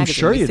out the magazine. I'm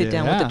sure we you sit do,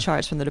 down with the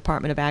charts from the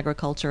Department of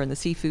Agriculture and the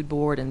Seafood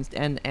Board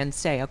and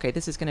say, okay,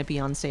 this is going to be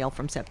on sale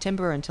from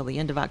September until the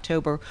end of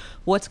October.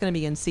 What's going to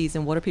be in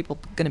season? What are people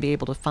going to be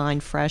able to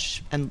find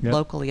fresh and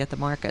locally at the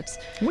markets?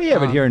 We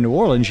have it here in New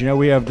Orleans.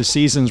 We have the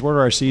seasons. What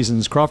are our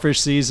seasons? Crawfish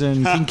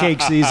season, king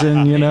cake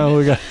season. We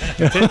got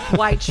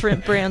white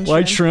shrimp, brown shrimp.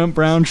 White shrimp,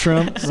 brown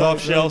shrimp.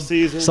 Soft shell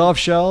season. Soft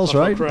shells,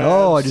 right? Crabs,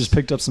 oh, I just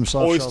picked up some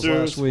soft oysters,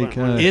 shells last week.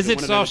 Is it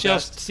soft shell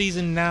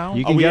season now?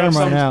 You can get them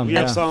right now. We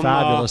have some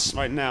fabulous.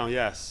 right now,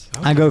 yes.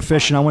 I go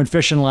fishing. I went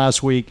fishing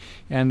last week,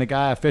 and the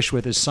guy I fish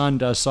with, his son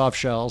does soft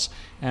shells,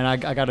 and I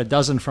got a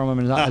dozen from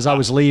him as I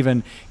was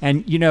leaving.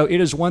 And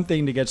it is one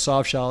thing to get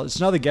soft shell; it's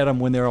another to get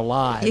them when they're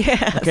alive.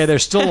 Yes. Okay, they're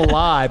still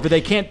alive, but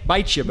they can't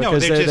bite you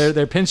because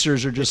their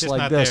pincers are just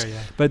like this. There,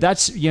 yeah. But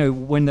that's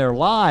when they're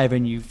live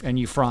and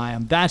you fry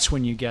them. That's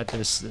when you get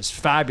this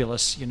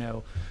fabulous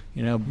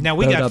Now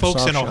we got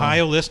folks in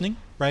Ohio listening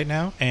right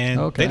now,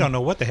 and they don't know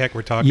what the heck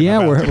we're talking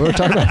about. Yeah, we're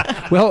talking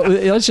about. Well,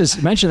 let's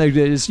just mention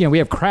that we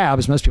have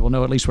crabs. Most people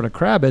know at least what a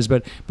crab is,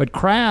 but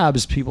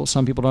crabs,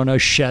 some people don't know,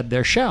 shed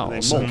their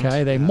shells.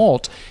 They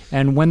molt,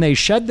 and when they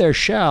shed their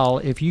shell,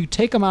 if you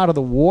take them out of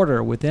the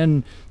water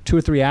within 2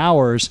 or 3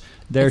 hours,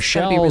 their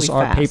shells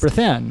really are paper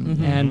thin,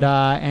 Mm-hmm.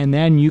 and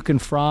then you can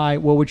fry.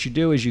 Well, what you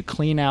do is you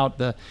clean out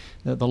the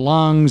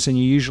lungs, and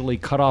you usually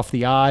cut off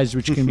the eyes,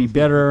 which can be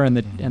bitter, and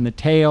the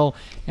tail,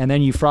 and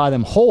then you fry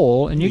them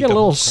whole, and you get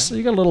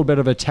a little bit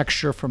of a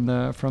texture from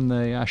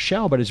the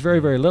shell, but it's very,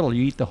 very little.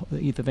 You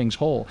eat the things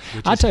whole.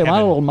 I tell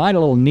you, my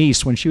little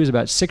niece, when she was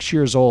about 6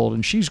 years old,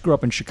 and she grew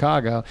up in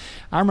Chicago,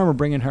 I remember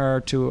bringing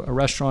her to a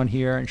restaurant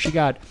here, and she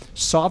got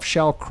soft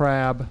shell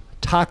crab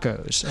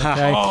tacos,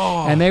 okay,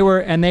 and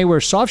they were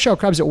soft shell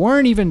crabs that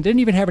didn't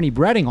even have any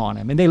breading on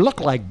them, and they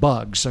look like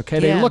bugs, okay,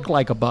 they look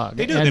like a bug.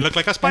 They do. They look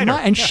like a spider.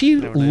 And she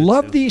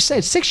loved these.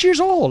 6 years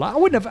old. I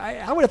would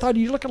have thought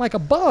you looking like a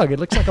bug. It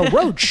looks like a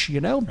roach,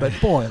 but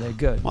boy, they're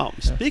good. Well,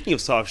 speaking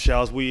of soft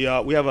shells, we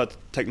have a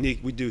technique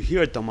we do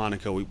here at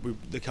Delmonico.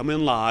 They come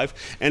in live,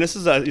 and this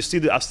is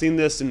I've seen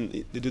this, and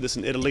they do this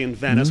in Italy and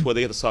Venice, where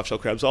they get the soft shell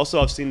crabs. Also,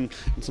 I've seen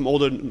in some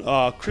older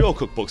Creole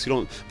cookbooks.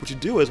 What you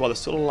do is, while they're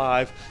still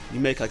alive,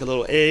 you make like a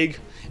little egg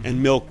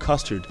and milk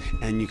custard,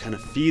 and you kind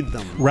of feed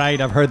them.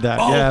 Right, I've heard that.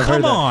 Oh, I've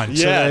come heard on.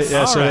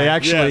 So, they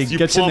actually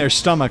gets in their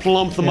stomach.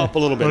 Plump them up a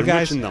little bit, Well,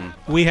 guys, enrichen them.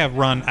 we have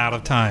run out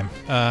of time.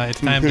 It's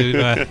time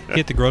to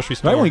hit the grocery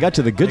store. Right when we got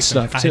to the good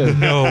stuff, too. I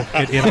know.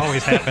 It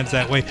always happens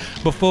that way.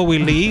 Before we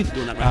leave,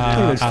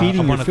 I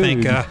want to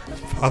thank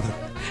Father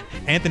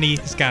Anthony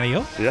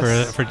Scanio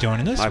for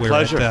joining us. My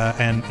pleasure.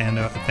 And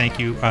thank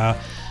you,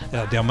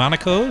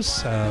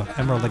 Delmonico's,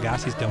 Emeril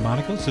Lagasse's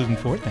Delmonico, Susan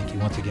Ford, thank you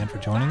once again for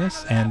joining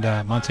us. And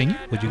Monsignor,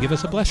 would you give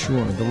us a blessing?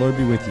 Sure. The Lord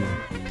be with you.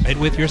 And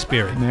with your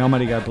spirit. May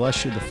Almighty God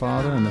bless you, the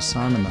Father, and the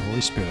Son, and the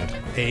Holy Spirit.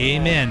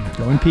 Amen.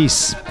 Go in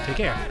peace. Take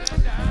care.